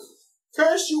Curse? don't work.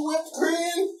 Curse, you whipped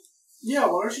cream! Yeah,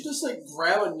 why don't you just like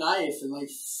grab a knife and like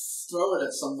throw it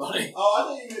at somebody? Oh, I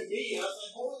thought you meant me. I was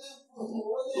like, hold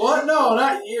it. What? No,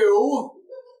 not you.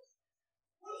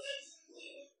 What is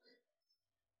it?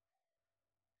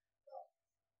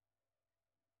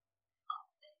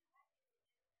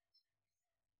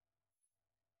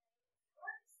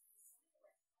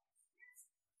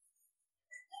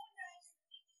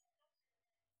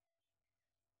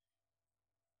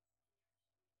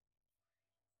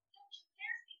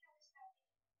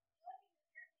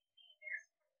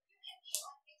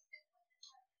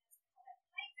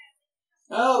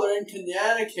 Oh, they're in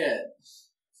Connecticut.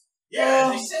 Yeah,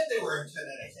 they said they were in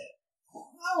Connecticut.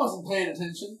 I wasn't paying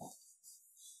attention.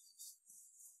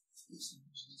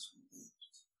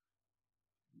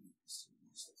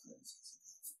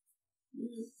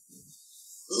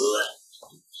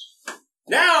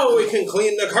 Now we can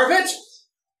clean the carpet.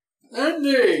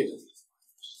 Indeed.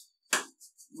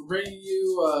 We're bringing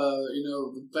you,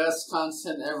 the best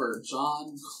content ever.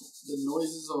 John, the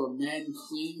noises of a man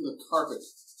cleaning the carpet.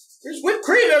 There's whipped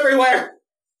cream everywhere.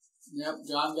 Yep,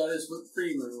 John got his whipped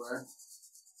cream everywhere.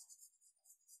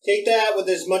 Take that with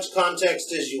as much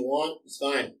context as you want. It's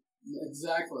fine.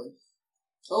 Exactly.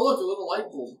 Oh, look, a little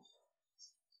light bulb.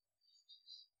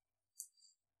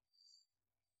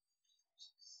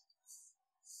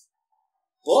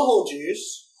 Blowhole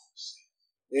juice.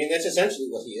 I mean, that's essentially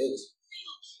what he is.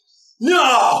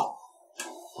 No!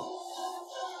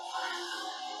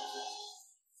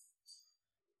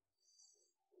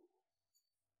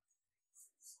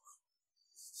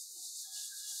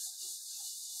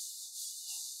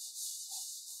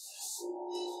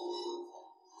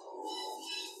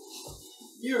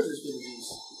 Here's this Beetlejuice.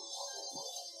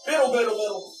 Biddle, biddle,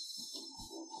 biddle.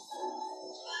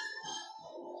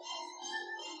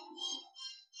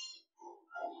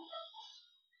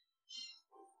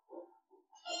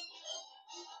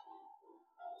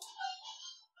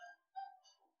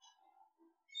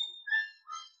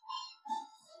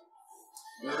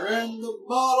 We're in the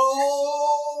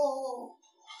bottle!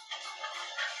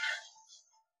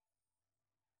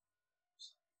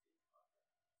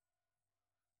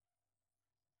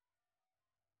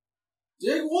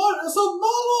 Dig what? It's a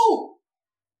bottle!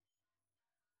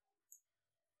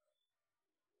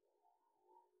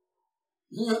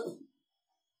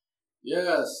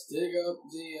 Yes, dig up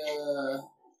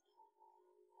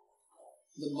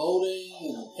the molding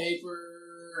and the paper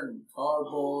and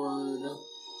cardboard.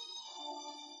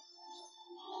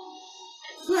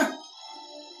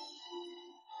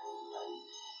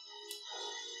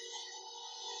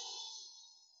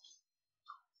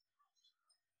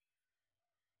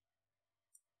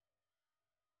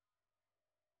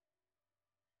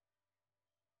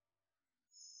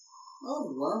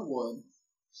 Oh, wormwood.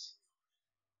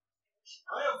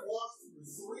 I have walked through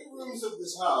 3 rooms of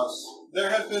this house. There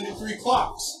have been 3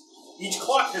 clocks. Each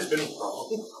clock has been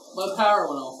wrong. My power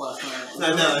went off last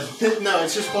night. No,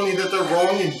 it's just funny that they're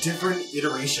wrong in different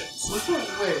iterations.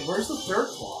 Wait, where's the third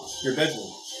clock? Your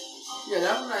bedroom. Yeah,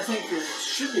 that one I think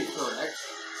should be correct.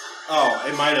 Oh,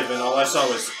 it might have been. All I saw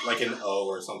was like an O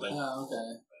or something. Oh,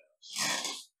 okay.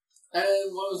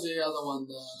 And what was the other one?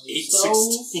 The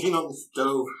 816 on the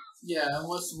stove. Yeah, and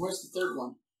where's the third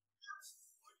one?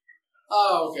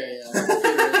 Oh, okay, yeah.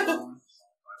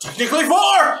 Technically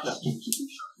 4!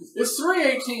 It's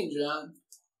 318, John.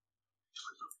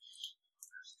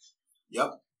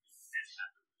 Yep.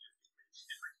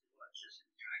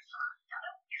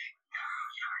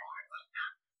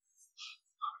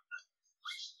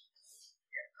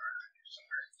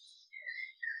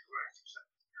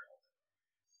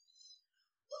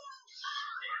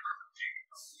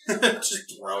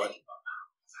 Just throw it.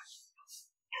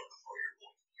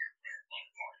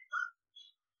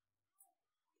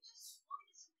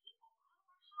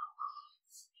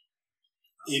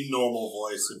 In normal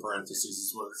voice, in parentheses,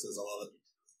 is what it says. I love it.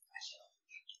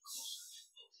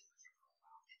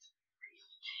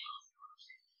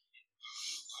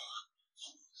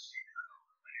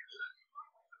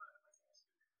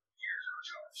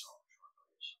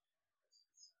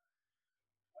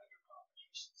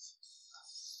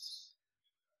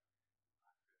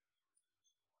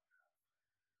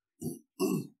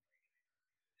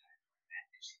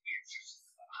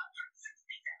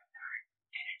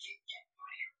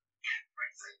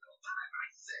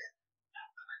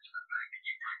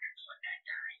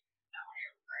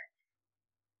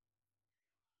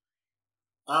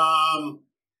 I'm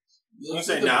gonna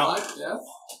say now.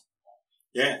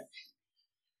 Yeah.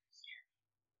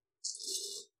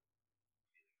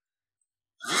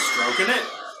 Is he stroking it?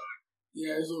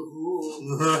 Yeah, he's like,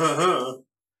 ooh.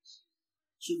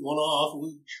 Shoot one off.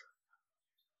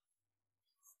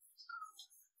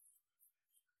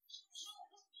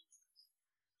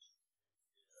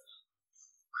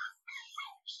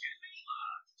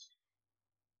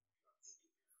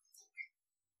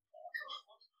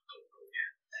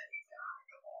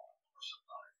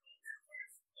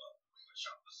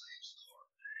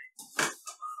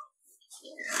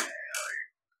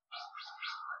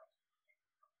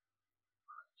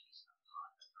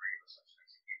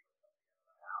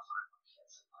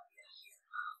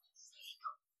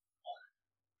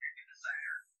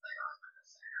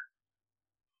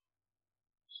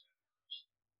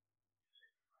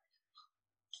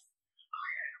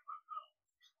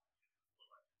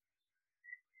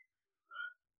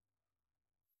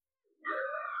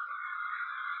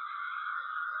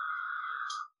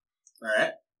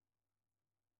 Alright.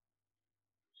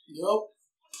 Yup.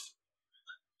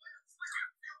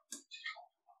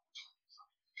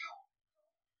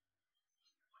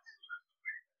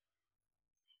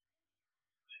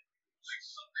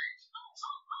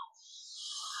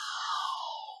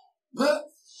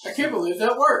 I can't believe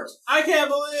that worked. I can't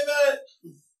believe it!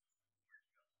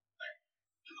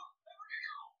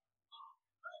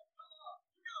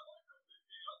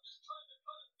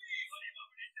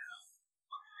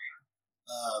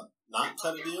 Not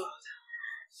cut a deal?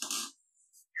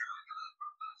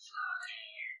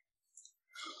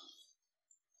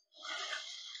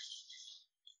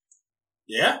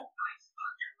 Yeah?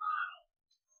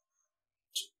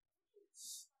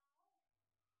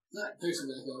 That picks it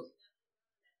back up.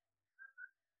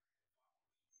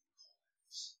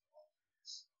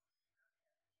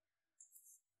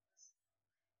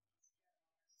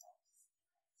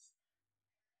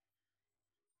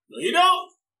 No, you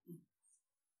don't!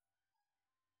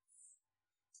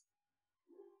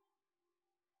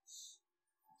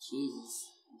 Jesus.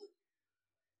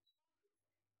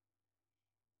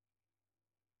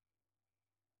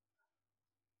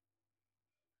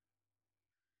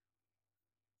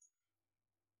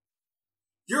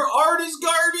 Your art is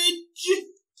garbage!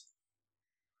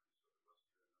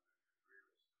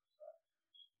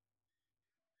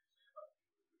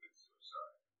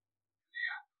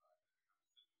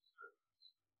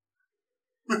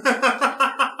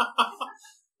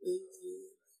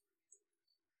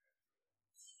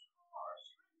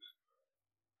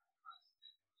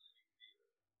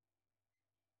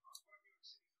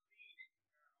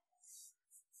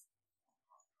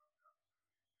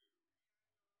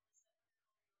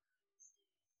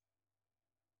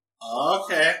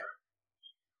 Okay.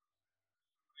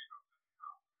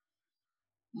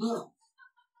 No.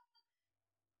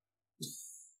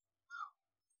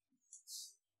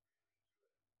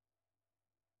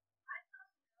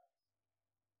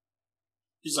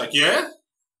 He's like, yeah?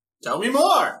 Tell me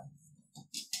more.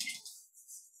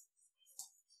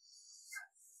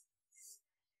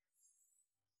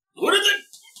 What is it?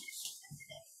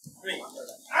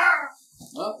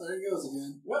 Oh, there he goes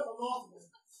again. What the fuck?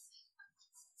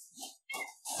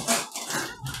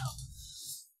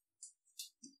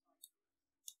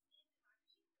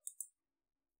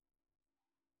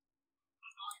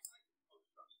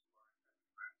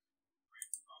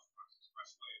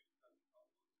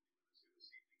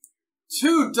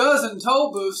 $2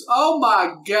 toll booths. Oh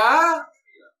my god.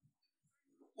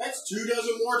 That's 24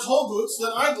 more toll booths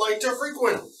than I'd like to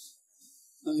frequent.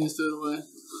 I just threw it away.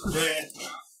 Yeah.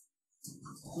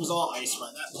 It was all ice by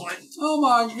that point. Oh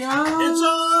my god. It's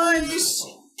ice!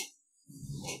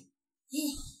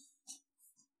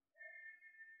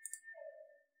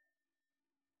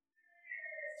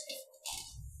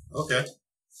 Okay.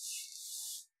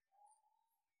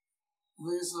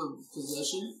 Where's the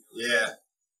possession? Yeah.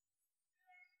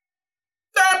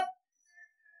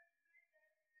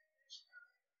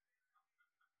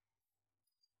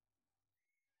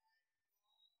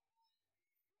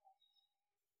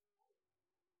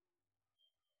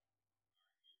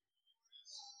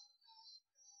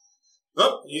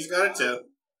 Oh, he's got it too.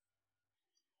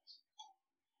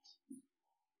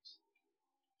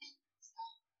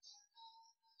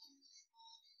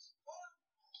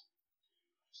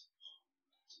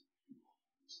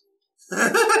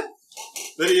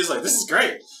 Then he's like, this is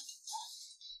great.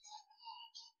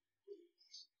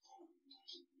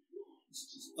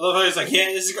 I love how he's like, yeah,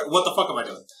 this is great. What the fuck am I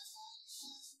doing?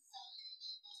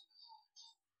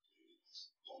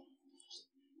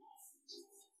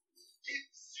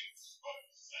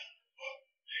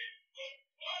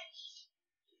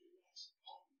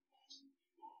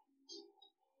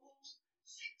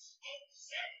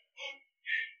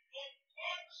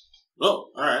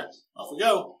 Oh, alright. Off we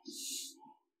go.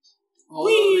 All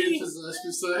the possessed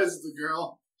besides the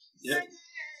girl. Yep.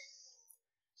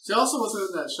 She also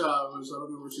wasn't in that shot, which I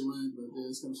don't know where she went, but yeah,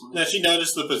 it's kind of funny. Now, she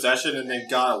noticed the possession and then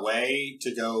got away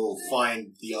to go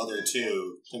find the other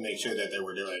two to make sure that they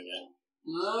were doing it.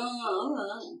 Oh,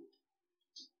 alright.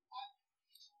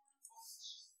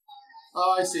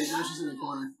 Oh, I see. Now she's in the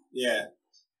corner. Yeah.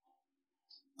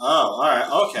 Oh, alright,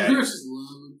 okay. She's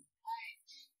alone.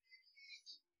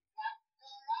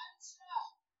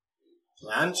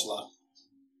 Tarantula.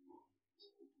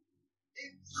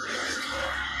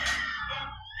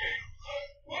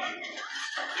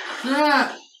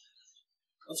 Yeah.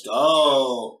 Let's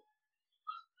go.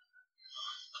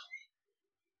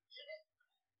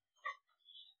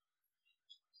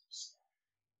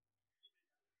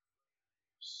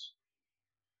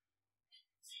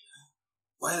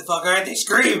 Why the fuck aren't they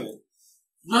screaming?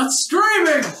 Not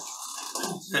screaming!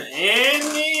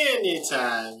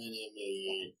 Anytime,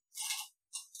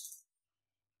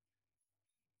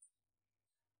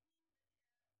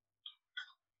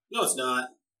 No, it's not.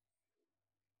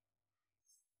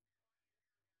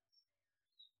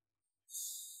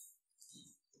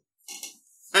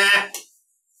 Ah!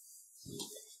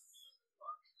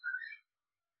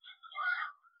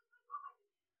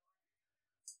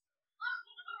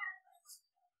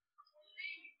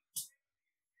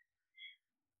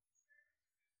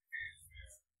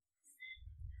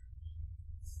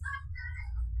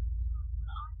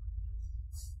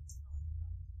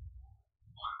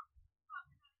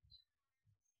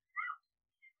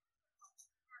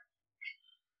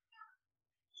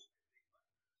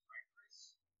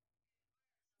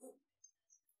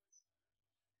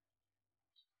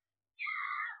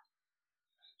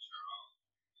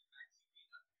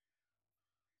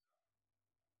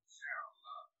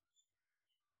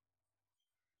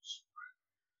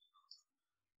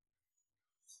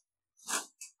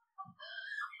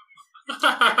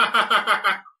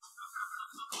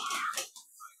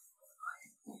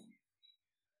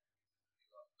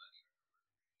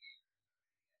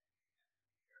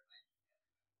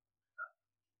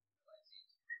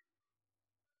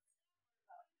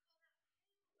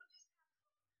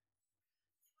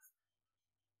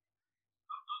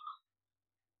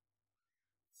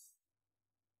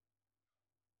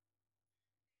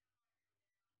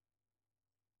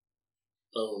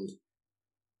 Owned.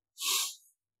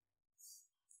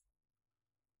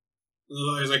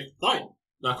 He's like, fine.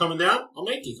 Not coming down? I'll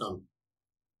make you come.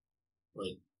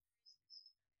 Wait.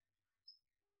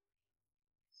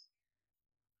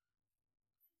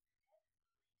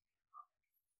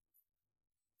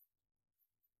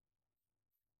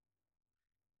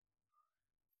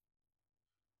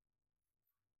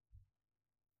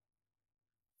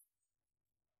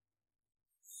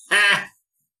 Ah!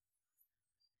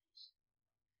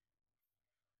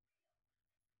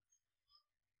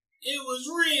 It was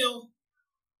real.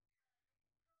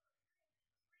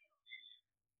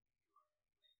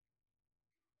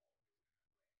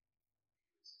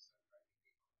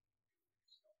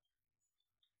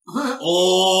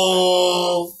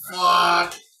 Oh,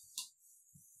 fuck.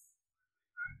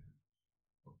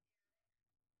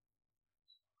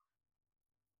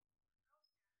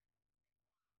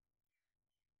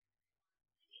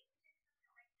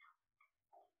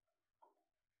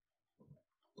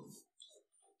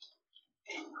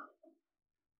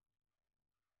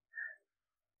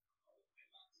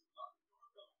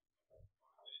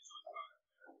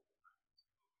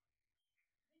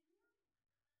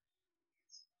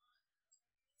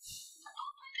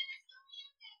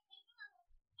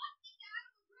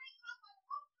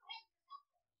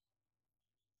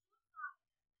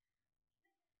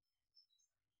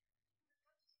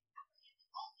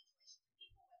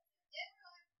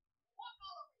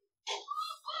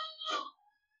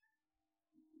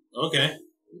 Okay.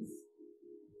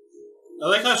 I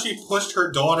like how she pushed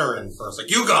her daughter in first. Like,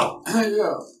 you go! Yeah.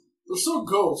 They're so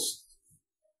ghost.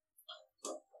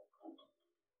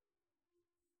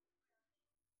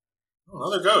 Oh,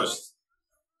 another ghost.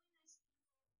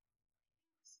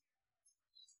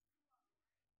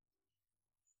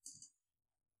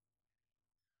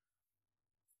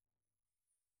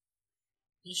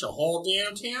 There's a whole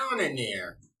damn town in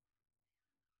there.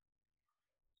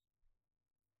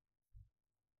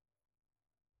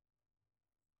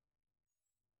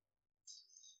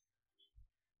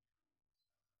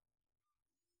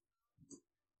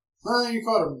 You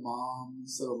called her mom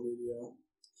instead of Lydia.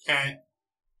 Okay.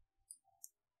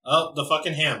 Oh, the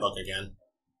fucking handbook again.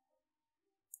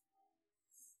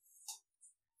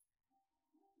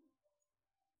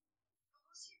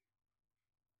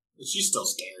 She's still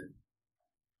scared.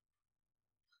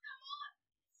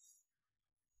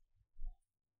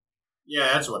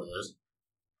 Yeah, that's what it is.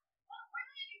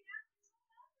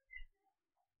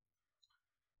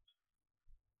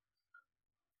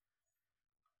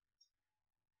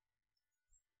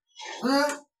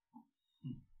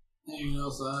 Hanging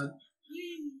outside.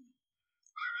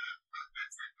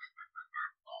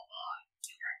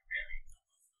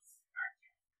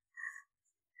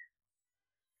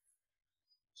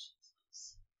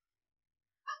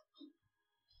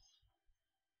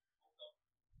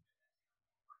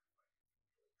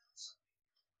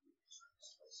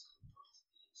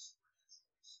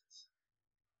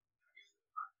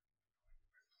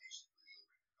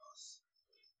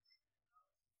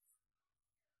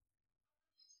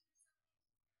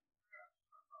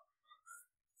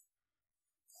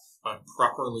 I'm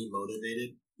properly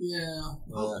motivated. Yeah.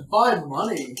 Buy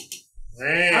money.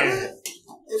 Man.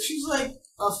 If she's like,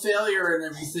 a failure and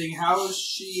everything, how is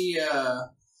she,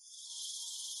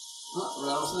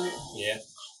 rattlesnake? Yeah.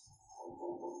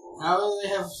 How do they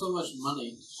have so much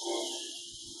money?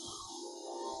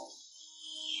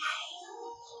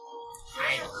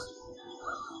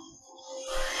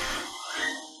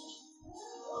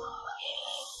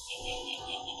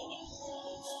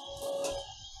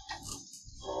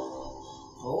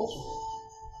 Oh.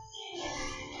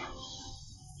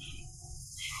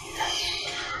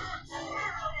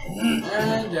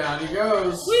 And down he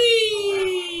goes.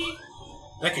 Whee!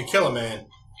 That could kill a man.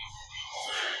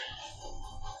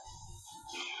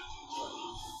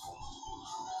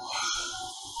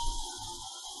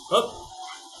 Oh,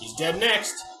 he's dead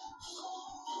next.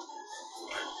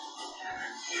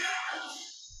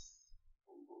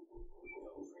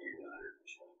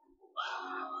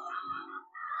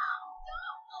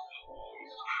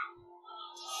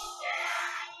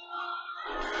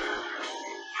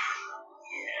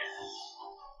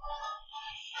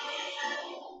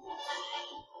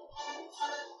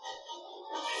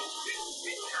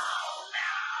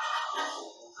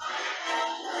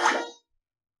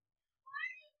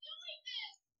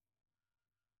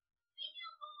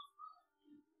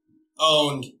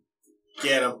 Owned.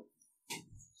 Get him.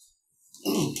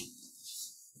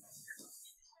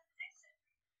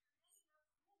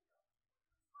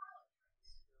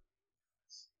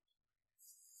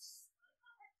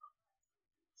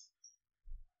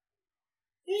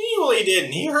 Well, he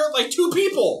didn't. He hurt like 2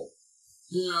 people.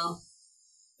 Yeah.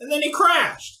 And then he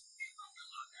crashed.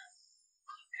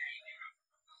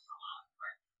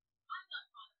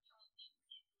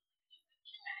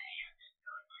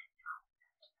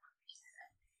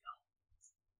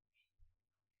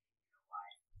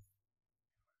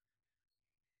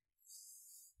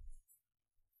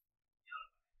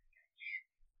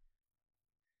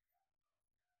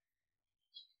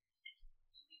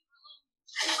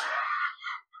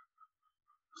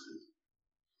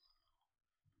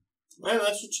 Well,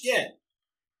 that's what you get.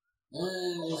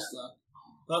 And he's stuck.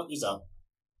 Oh, he's up.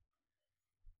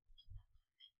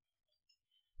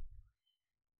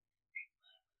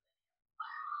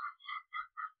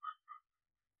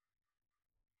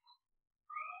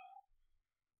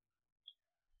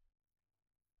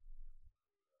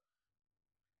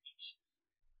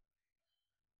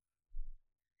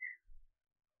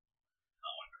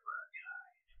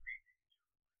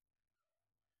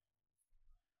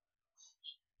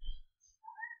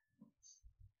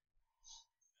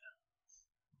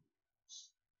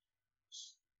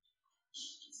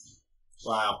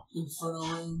 Wow. Inferno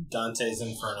room. Dante's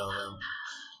Inferno room.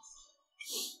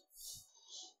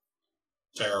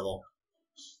 Terrible.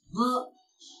 Huh.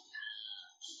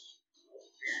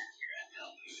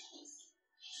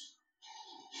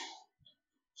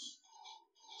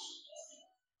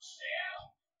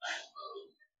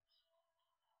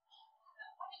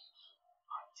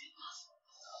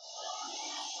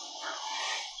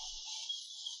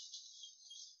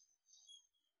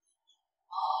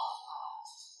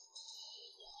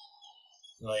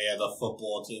 Oh yeah, the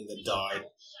football team that died.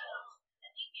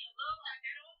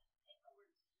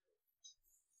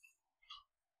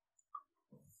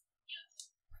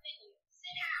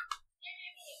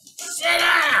 Sit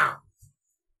down!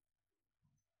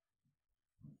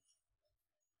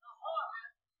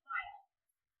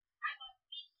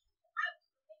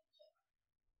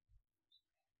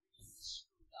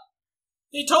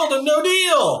 He told him no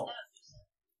deal!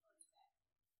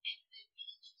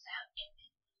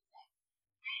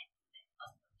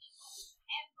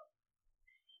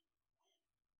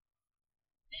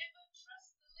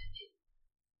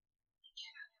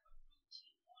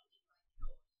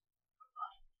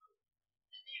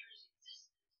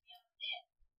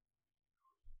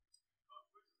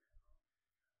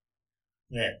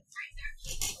 Yeah.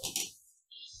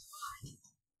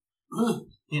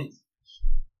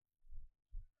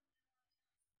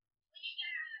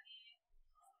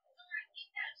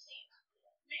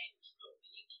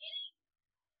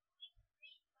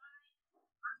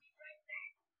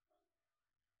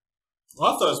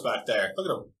 Lotho's back there. Look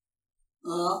at him.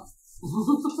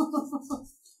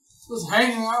 Just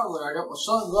hanging out there. I got my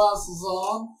sunglasses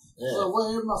on. Yeah. I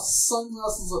wear my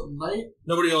sunglasses at night.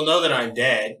 Nobody will know that I'm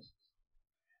dead.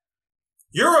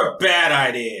 You're a bad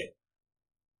idea.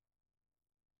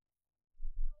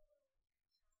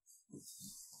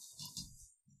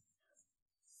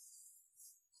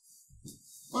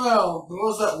 Well, there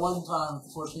was that one time,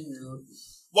 14-year-old.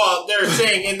 Well, they're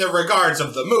saying in the regards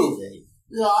of the movie.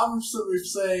 Yeah, I'm simply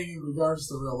saying in regards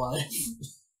to real life.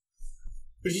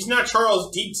 But he's not Charles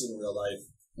Deeks in real life.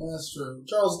 Yeah, that's true.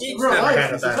 Charles Deeks real never life, had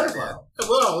a he's a bad idea. pedophile.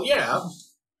 Well, yeah.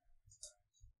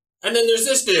 And then there's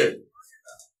this dude.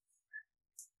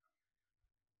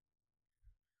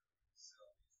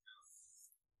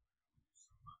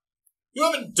 You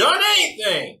haven't done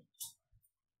anything!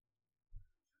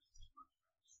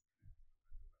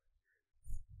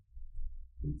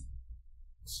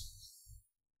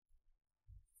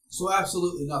 So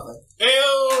absolutely nothing.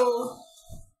 Ew!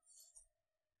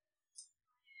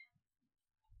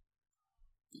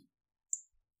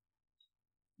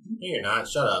 No, you're not.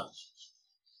 Shut up.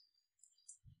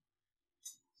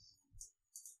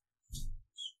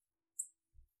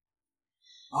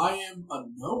 I am a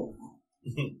gnome.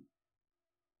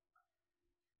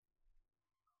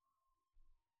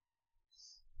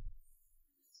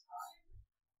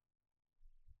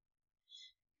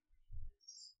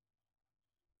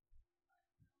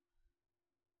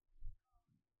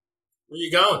 Where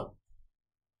you going?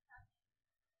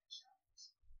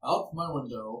 Out my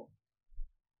window.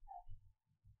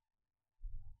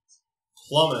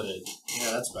 Plummeted.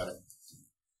 Yeah, that's better.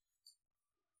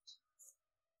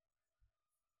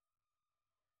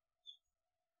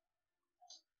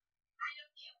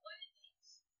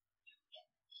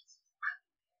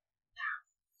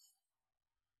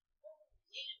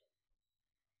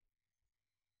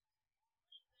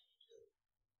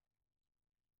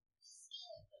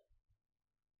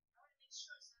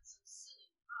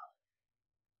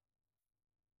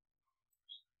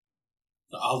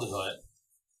 I'll do it.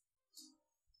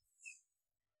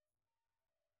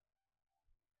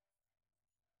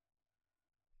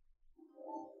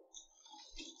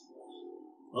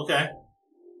 Okay.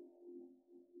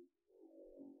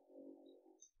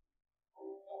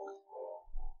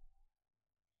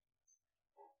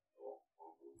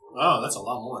 Oh, that's a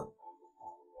lot more.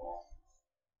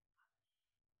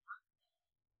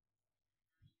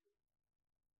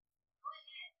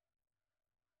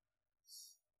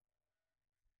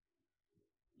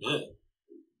 Yeah.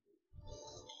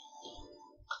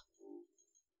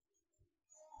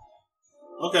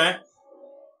 Okay.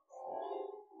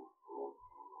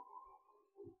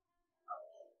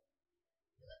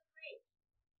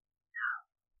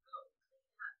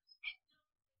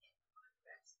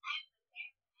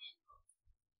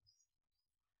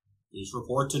 Please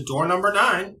report to door number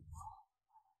 9.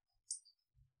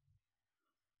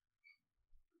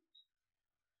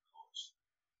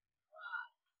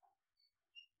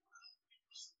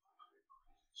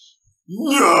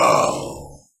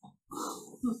 No!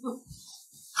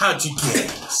 How'd you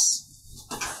guess?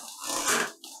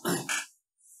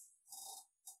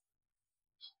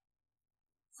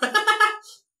 They're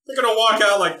gonna walk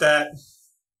out like that.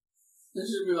 They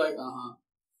should be like, uh-huh.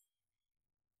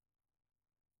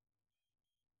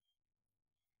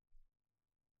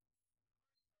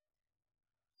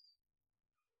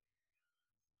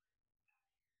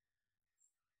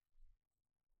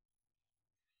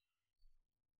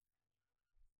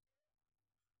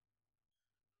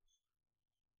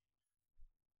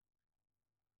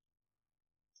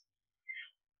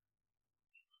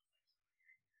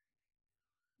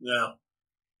 Yeah.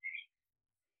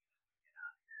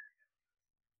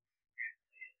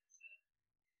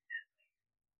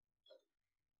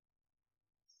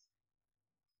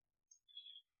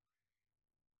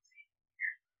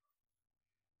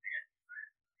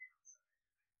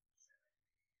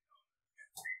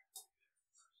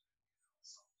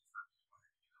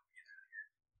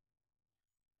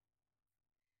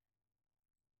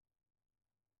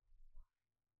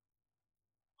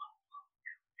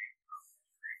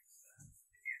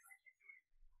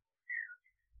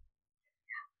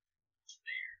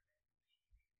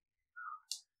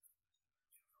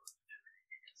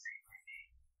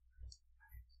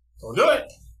 Don't do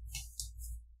it.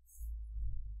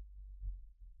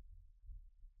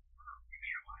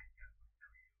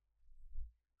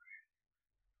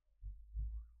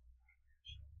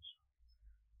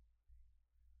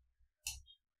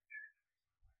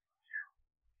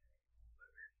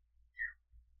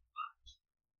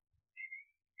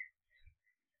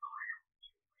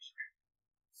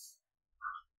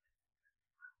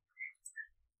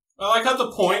 I like how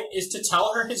the point is to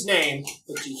tell her his name,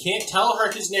 but she can't tell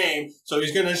her his name, so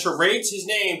he's going to charade his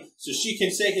name so she can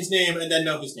say his name and then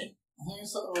know his name. I think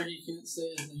it's something where he can't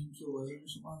say his name to a lizard or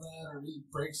something like that, or he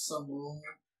breaks some rule.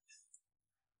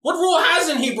 What rule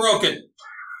hasn't he broken?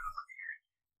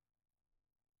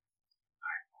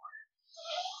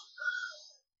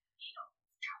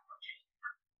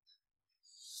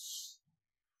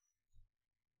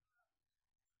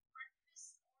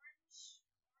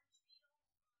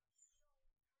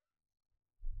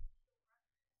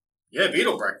 Yeah,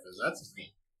 Beetle Breakfast, that's his name.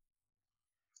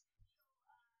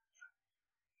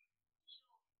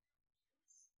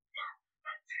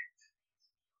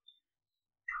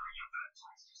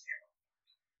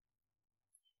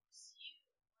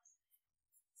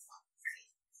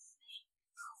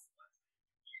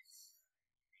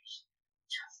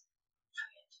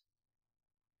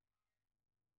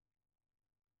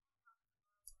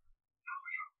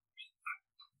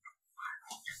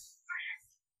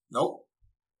 Nope.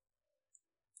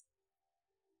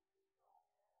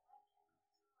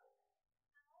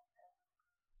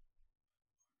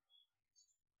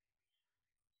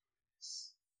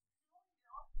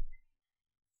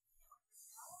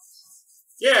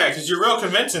 Yeah, because you're real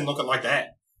convincing looking like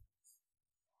that.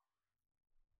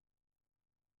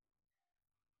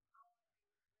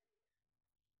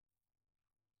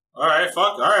 Alright,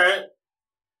 fuck, alright.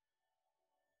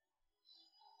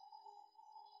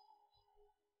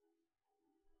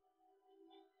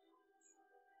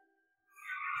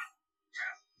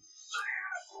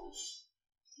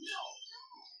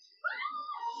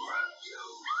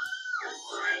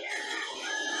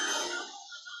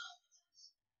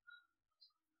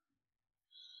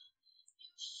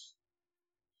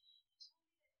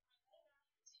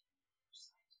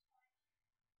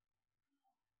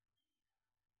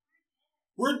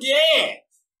 We're dead.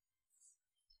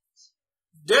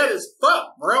 Dead as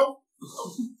fuck, bro.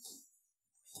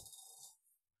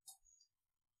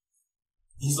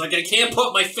 He's like, I can't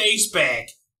put my face back.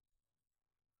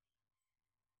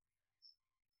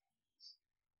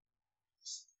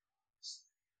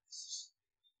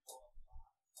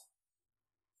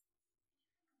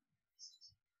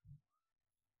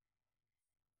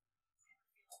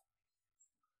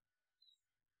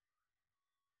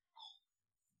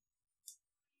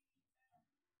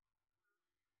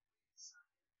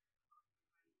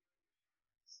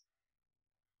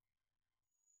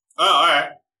 Oh, alright.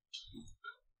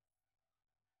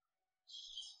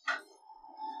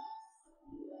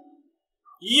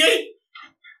 Yeet!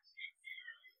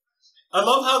 I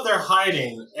love how they're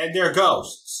hiding, and they're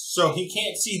ghosts, so he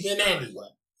can't see them anyway.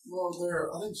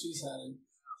 Well, I think she's hiding.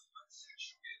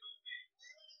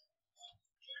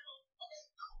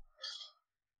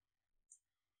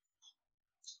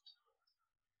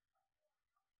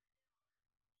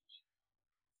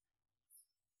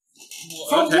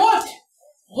 From Okay. what?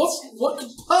 What could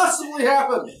possibly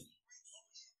happen?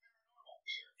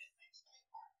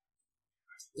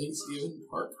 Thanksgiving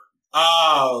Park.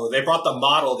 Oh, they brought the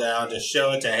model down to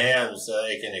show it to him so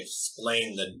they can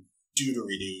explain the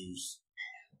doodery-doos.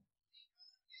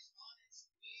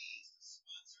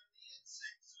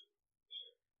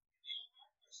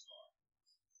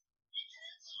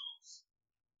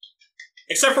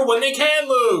 Except for when they can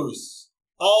lose.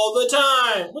 All the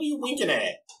time. What are you winking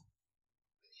at?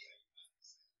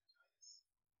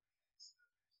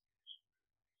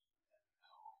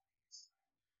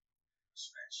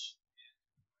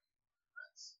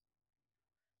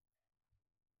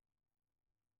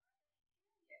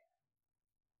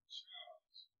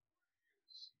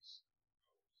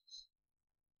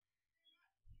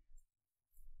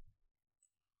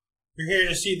 You're here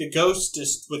to see the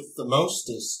ghostest with the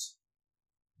mostest.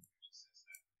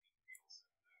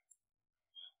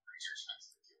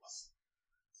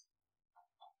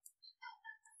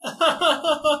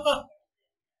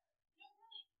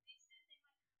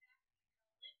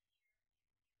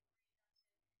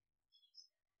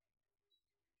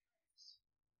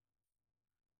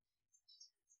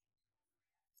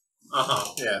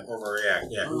 Uh-huh, yeah, overreact.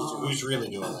 Yeah, who's really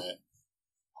doing that?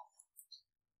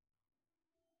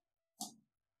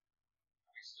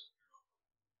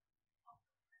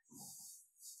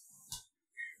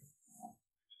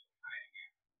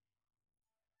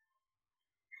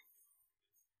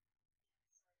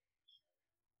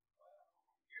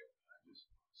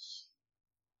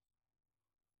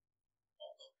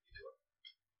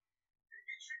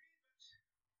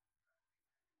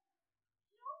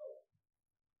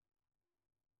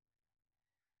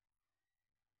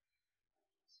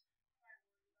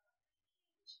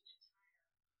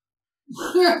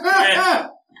 Yeah.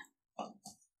 What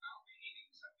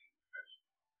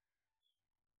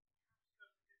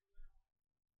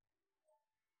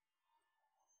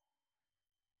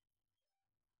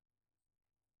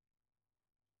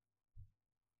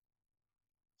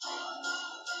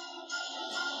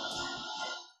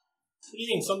do you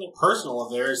mean, something personal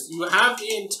of theirs? You have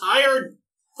the entire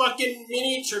fucking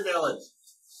miniature village.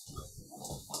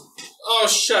 Oh,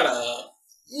 shut up.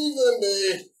 Even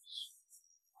me.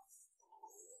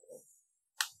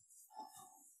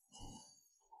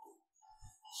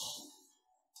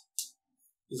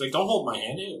 He's like, don't hold my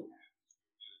hand, ew.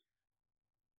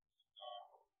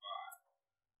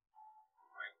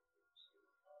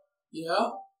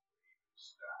 Yeah?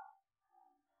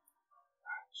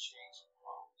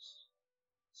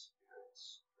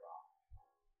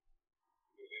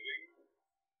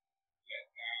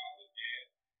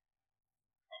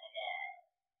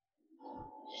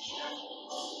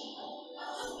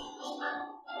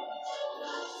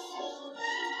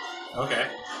 Okay.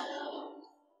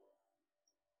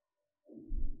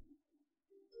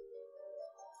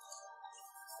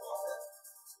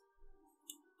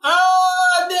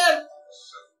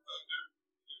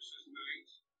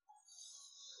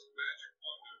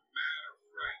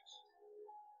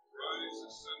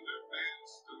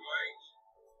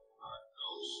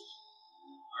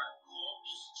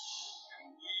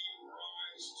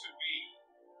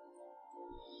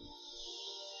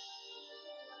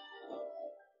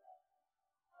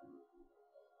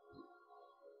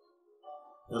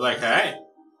 They're like, hey.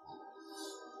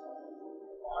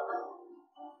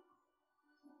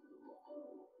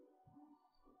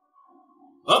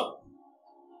 Oh.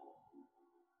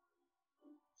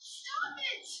 Stop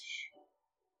it!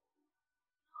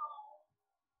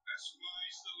 As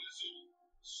flies the lizard,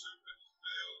 serpent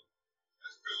fell,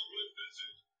 as goblin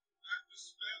visit, at the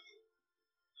spell,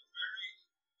 the buried,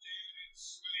 dead and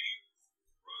slain,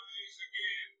 rise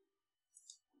again.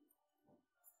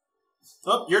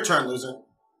 Oh, your turn, loser.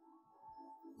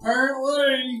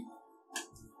 Apparently.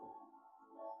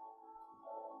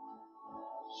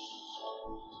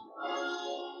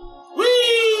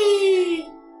 Whee!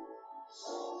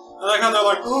 I like how they're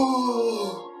like,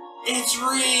 ooh, it's real.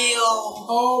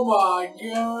 Oh my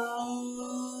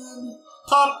god.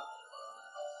 Pop.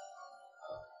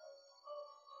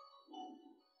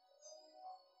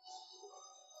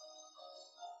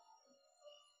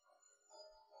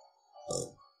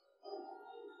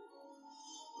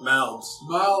 Mouths.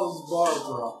 Miles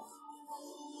Barbara.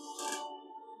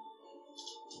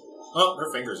 Oh,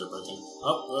 her fingers are broken.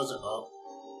 Oh, those are. Oh.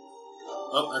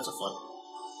 Oh, that's a foot.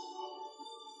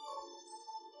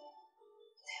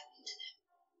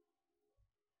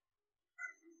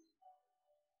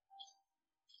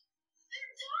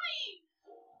 They're dying!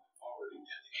 Already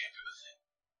dead, they can't do the thing.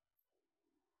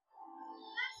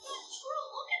 That's not true,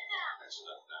 look at them! That's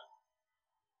enough now.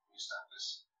 You stop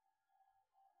this.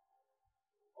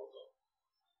 Hold on.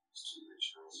 It's too late,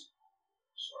 Charles.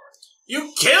 Sorry.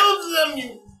 You killed them,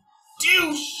 you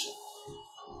douche!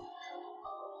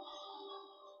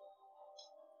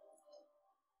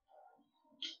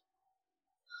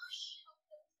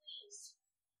 Please.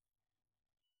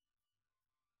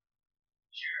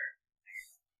 Sure.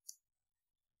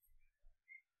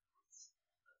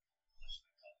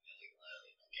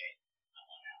 Okay, I'm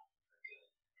on out for good.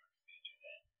 We're gonna do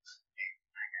that. Hey,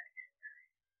 I gotta get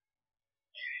married.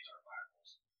 Hey, these are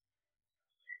fireballs.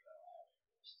 Come on.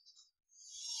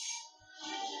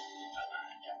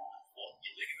 Well,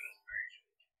 you think of it as a very good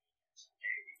convenience.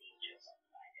 Okay, we go get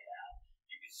something, I get out.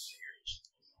 You can sit here and just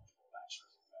pull back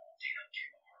shirts and go. Do you know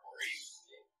Kpop or are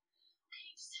you? Okay,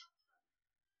 just help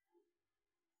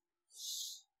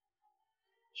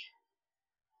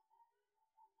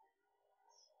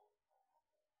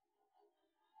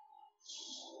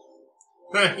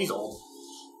them. He's old.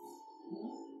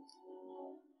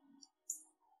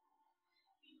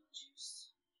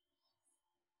 Beetlejuice.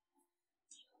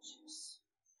 Beetlejuice. Beetlejuice.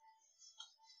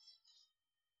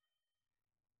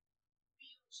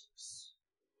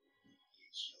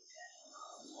 It's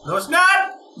showtime. No, it's not!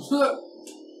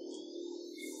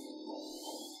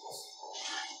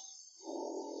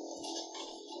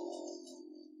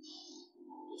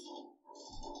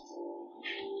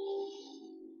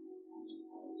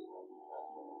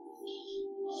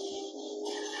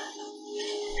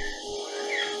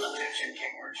 Attention,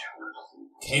 Kmart shoppers.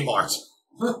 Kmart.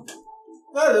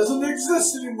 That doesn't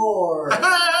exist anymore.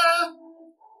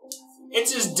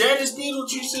 It's as dead as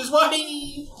Beetlejuice's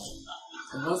wife.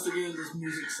 And once again, this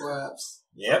music slaps.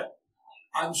 Yep.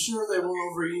 I'm sure they won't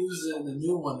overuse it in the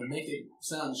new one to make it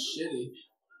sound shitty.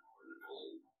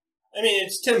 I mean,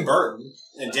 it's Tim Burton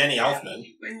and Danny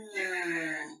Elfman.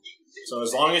 So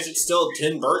as long as it's still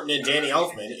Tim Burton and Danny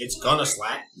Elfman, it's gonna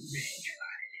slap.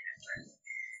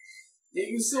 You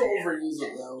can still overuse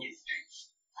it though.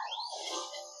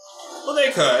 Well,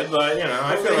 they could, but, you know,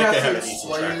 I feel like they have a decent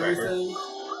explain track record. everything.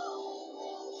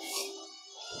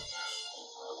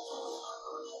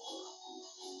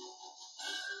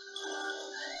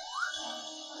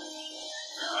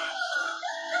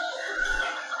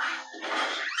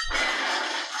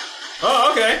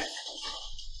 Oh, okay.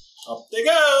 Up they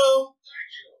go.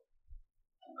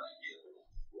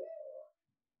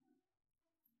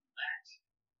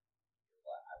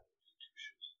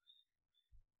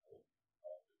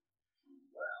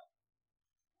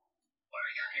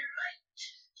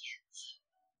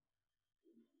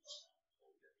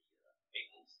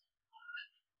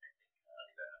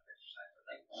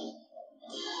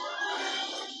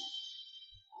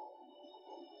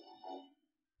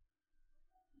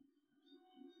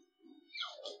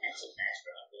 That's a fast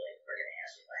round boy. We're gonna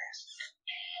have to last.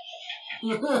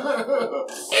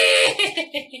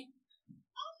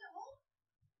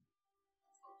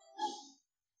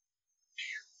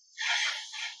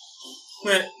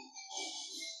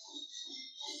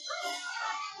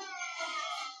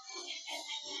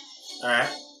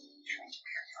 Alright.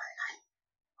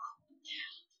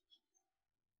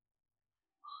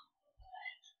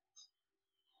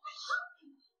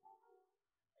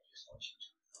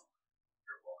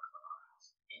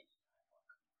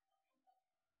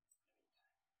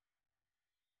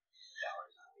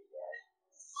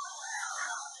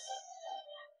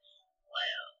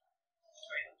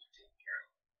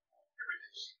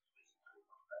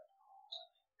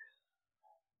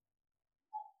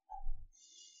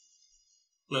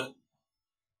 Meh.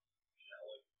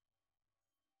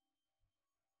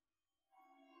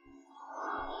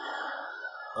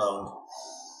 Oh.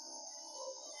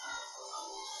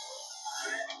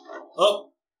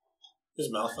 Oh!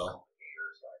 His mouth fell.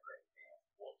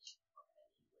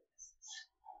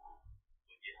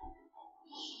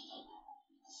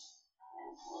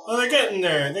 Oh, they're getting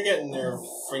there. They're getting their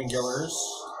fingulars.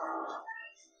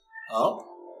 Oh.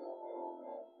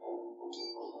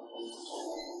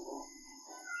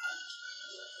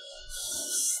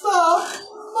 Stop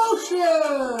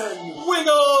motion!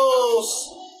 Wiggles!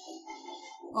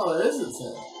 Oh, that is its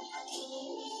head.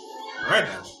 Alright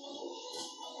then.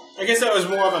 I guess that was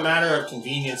more of a matter of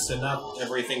convenience than not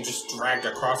everything just dragged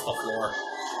across the floor.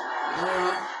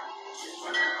 Yeah.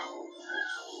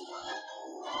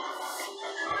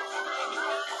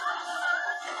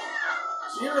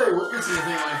 She didn't really witness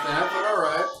anything like that, but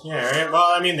alright. Yeah, right?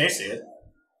 Well, I mean, they see it.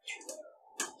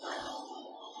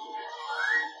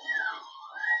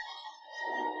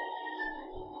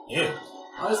 Yeah.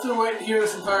 I've just been waiting here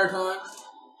this entire time.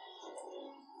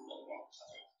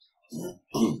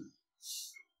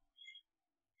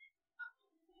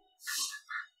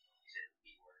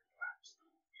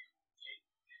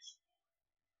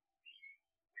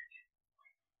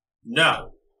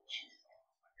 No.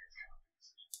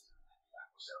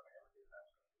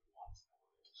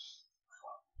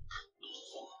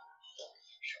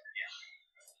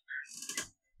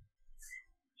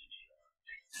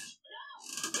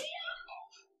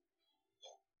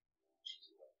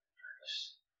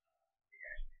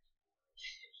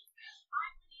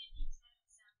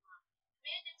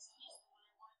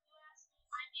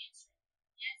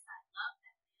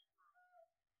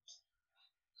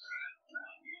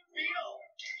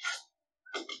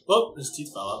 Oh, his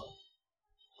teeth fell out.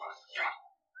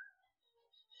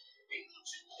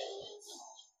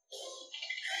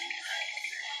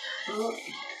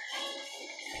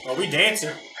 Well, we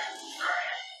dancing.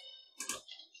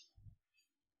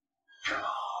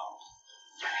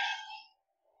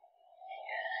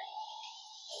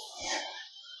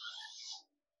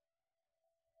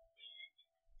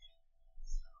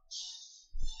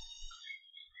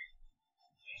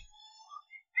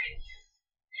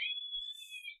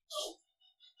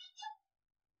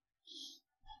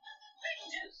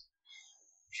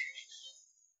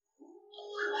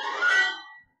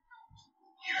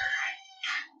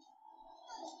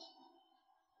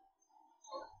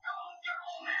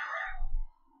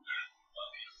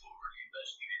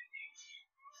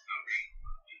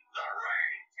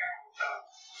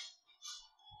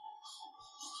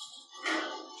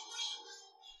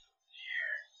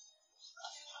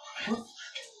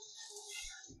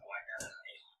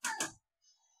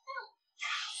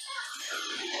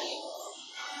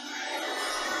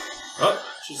 Oh,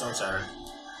 she's on Saturn.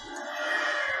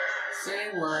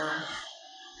 Same worm.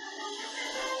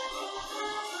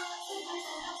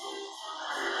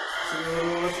 See a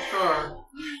little with the car.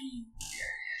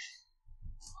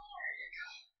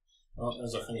 Oh,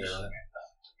 there's a finger on it.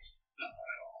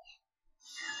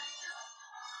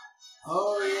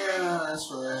 Oh yeah, that's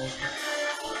right.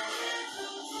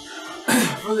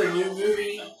 For the new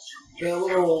movie, that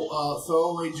little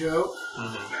throwaway joke.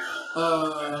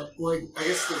 Like I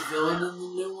guess the villain in the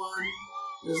new one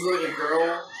is like a girl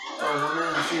or a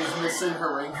woman, and she's missing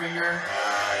her ring finger.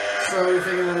 So you're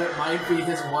thinking that it might be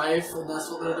his wife, and that's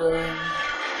what they're doing.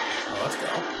 Oh, let's go.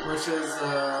 Which is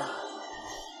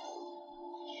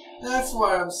that's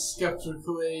why I'm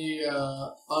skeptically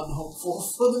unhopeful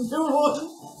for the new one.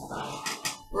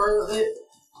 Where they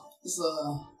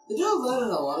do that in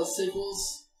a lot of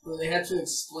sequels, where they had to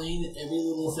explain every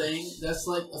little thing. That's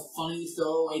like a funny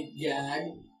throwaway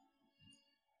gag.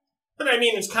 But I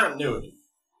mean, it's continuity.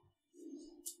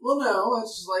 Well, no,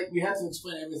 it's just like we have to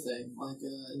explain everything, like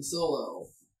in Solo.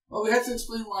 Well, we have to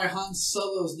explain why Han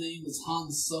Solo's name is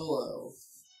Han Solo.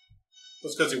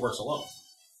 That's because he works alone.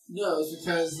 No, it's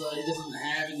because he doesn't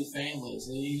have any family.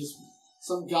 So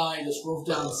some guy just wrote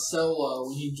down Solo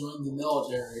when he joined the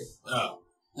military. Oh.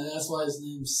 And that's why his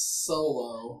name's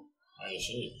Solo. I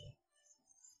see.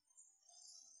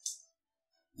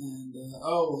 And,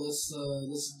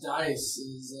 this dice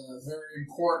is very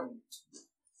important.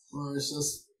 Or it's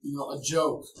just, a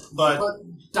joke. But They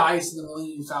put dice in the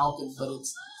Millennium Falcon, but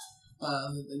it's,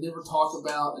 they never talk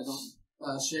about, they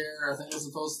don't share. I think it's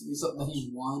supposed to be something that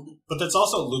he won. But that's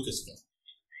also Lucasfilm.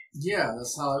 Yeah,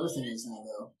 that's how everything is now,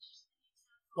 though.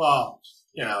 Well,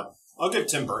 I'll give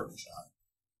Tim Burton a shot.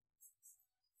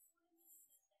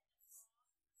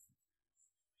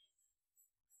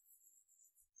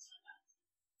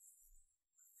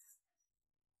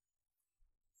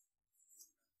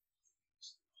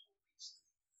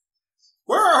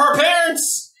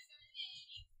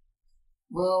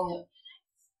 Well,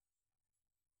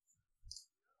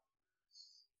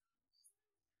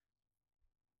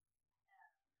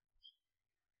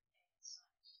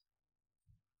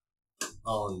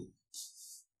 Owned.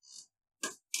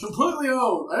 completely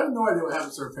owned. I have no idea what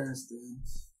happens to her parents at the end.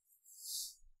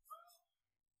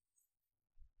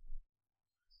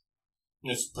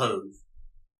 I suppose.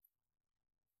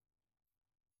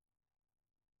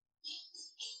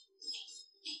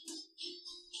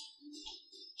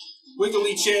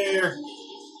 Wiggly chair.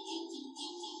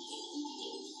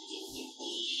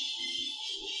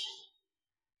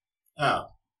 Oh.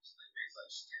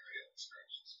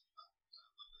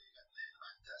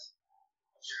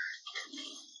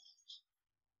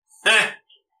 Ha!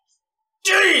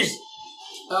 Jeez!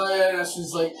 Oh yeah,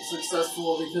 she's like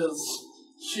successful because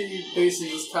she basically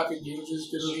just copied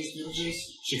Beetlejuice.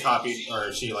 She copied,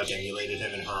 or she like emulated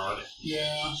him in her art.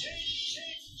 Yeah.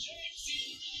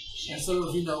 And sort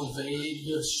of,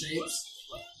 vague shapes.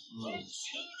 Mm.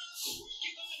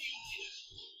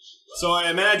 So I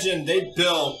imagine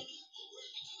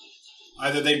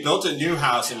either they built a new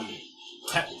house and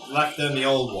left them the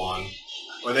old one,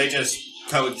 or they just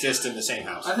coexist in the same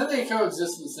house. I think they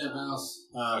coexist in the same house.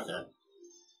 Oh, okay.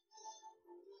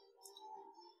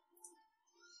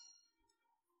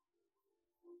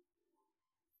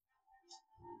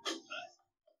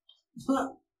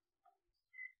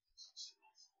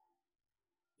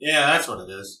 Yeah, that's what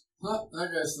it is. Huh,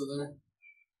 that guy's still there.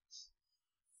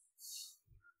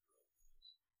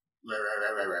 Right.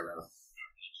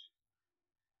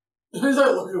 He's like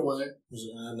looking away.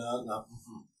 No.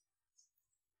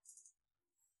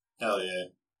 Hell yeah.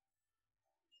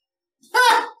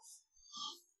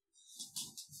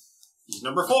 He's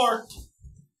number 4.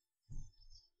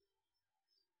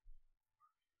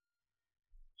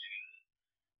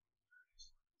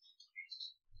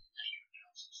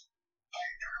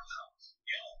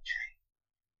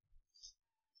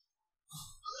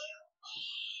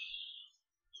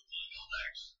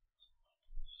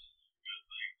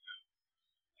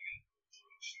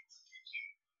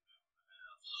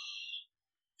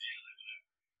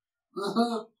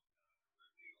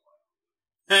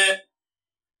 Heh.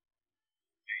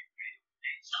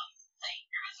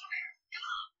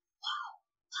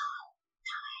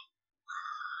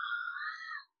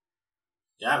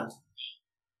 Got him.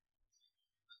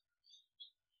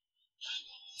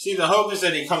 See, the hope is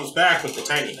that he comes back with the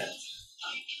tiny head.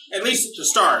 At least at the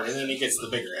start, and then he gets the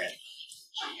bigger head.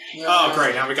 Yeah. Oh,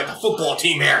 great. Now we got the football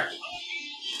team here.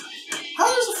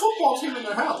 How is a football team in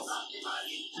their house?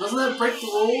 Doesn't that break the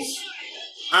rules?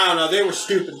 I don't know. They were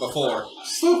stupid before.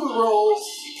 Stupid rules.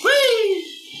 Whee!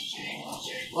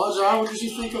 Well, John, what did you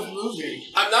think of the movie?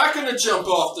 I'm not going to jump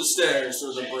off the stairs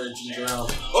or the bridge and drown.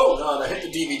 Oh, God. I hit the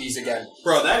DVDs again.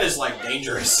 Bro, that is, like,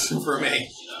 dangerous for me.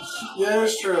 Yeah,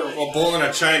 that's true. Well, bowling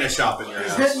a china shop in your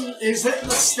house. He's hitting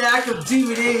the stack of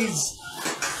DVDs.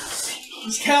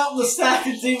 He's counting the stack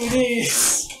of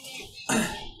DVDs.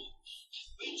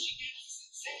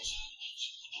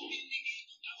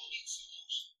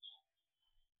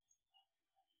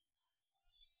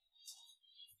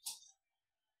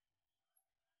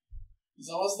 He's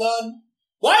almost done.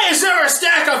 Why is there a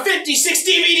stack of 56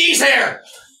 DVDs here?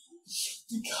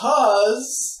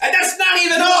 Because... And that's not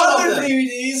even the all of other them.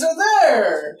 DVDs are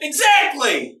there.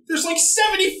 Exactly. There's like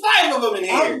 75 of them in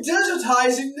here. I'm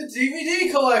digitizing the DVD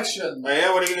collection. Oh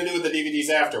yeah? What are you going to do with the DVDs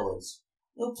afterwards?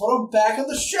 We'll put them back on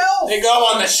the shelf. They go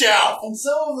on the shelf. And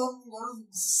some of them are going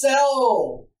to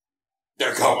sell.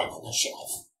 They're going on the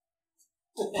shelf.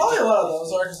 Probably a lot of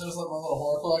those are because there's like my little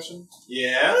horror collection.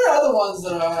 Yeah? There are other ones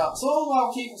that are... Some of them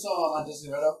I'll keep and some of them I'll just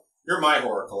get rid of. You're my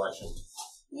horror collection.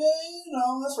 Yeah,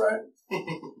 that's right.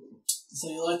 So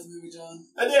you liked the movie, John?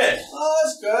 I did. Oh,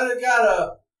 that's good. It got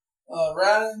a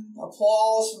round of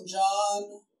applause from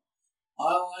John.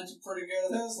 I liked it pretty good. I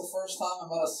think it was the first time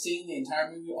I've ever seen the entire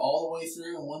movie all the way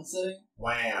through in one sitting.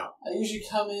 Wow. I usually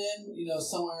come in,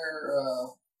 somewhere,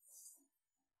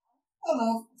 I don't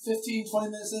know, 15, 20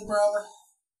 minutes in per hour.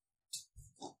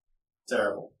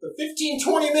 Terrible. The 15,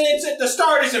 20 minutes at the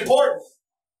start is important.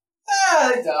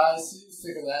 It does. You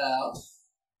figure that out.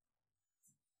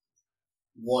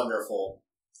 Wonderful.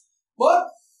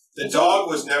 But the dog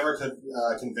was never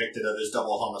convicted of his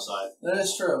double homicide. That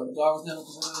is true. The dog was never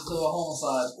convicted of a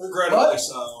homicide. Regrettably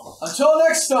so. Until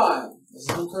next time, this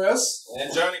has been Chris.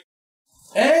 And Johnny.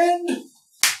 And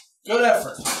good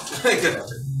effort. Good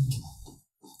effort.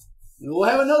 We'll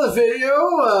have another video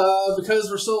because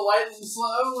we're so light and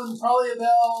slow in probably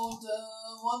about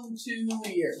 1 to 2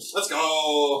 years. Let's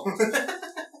go.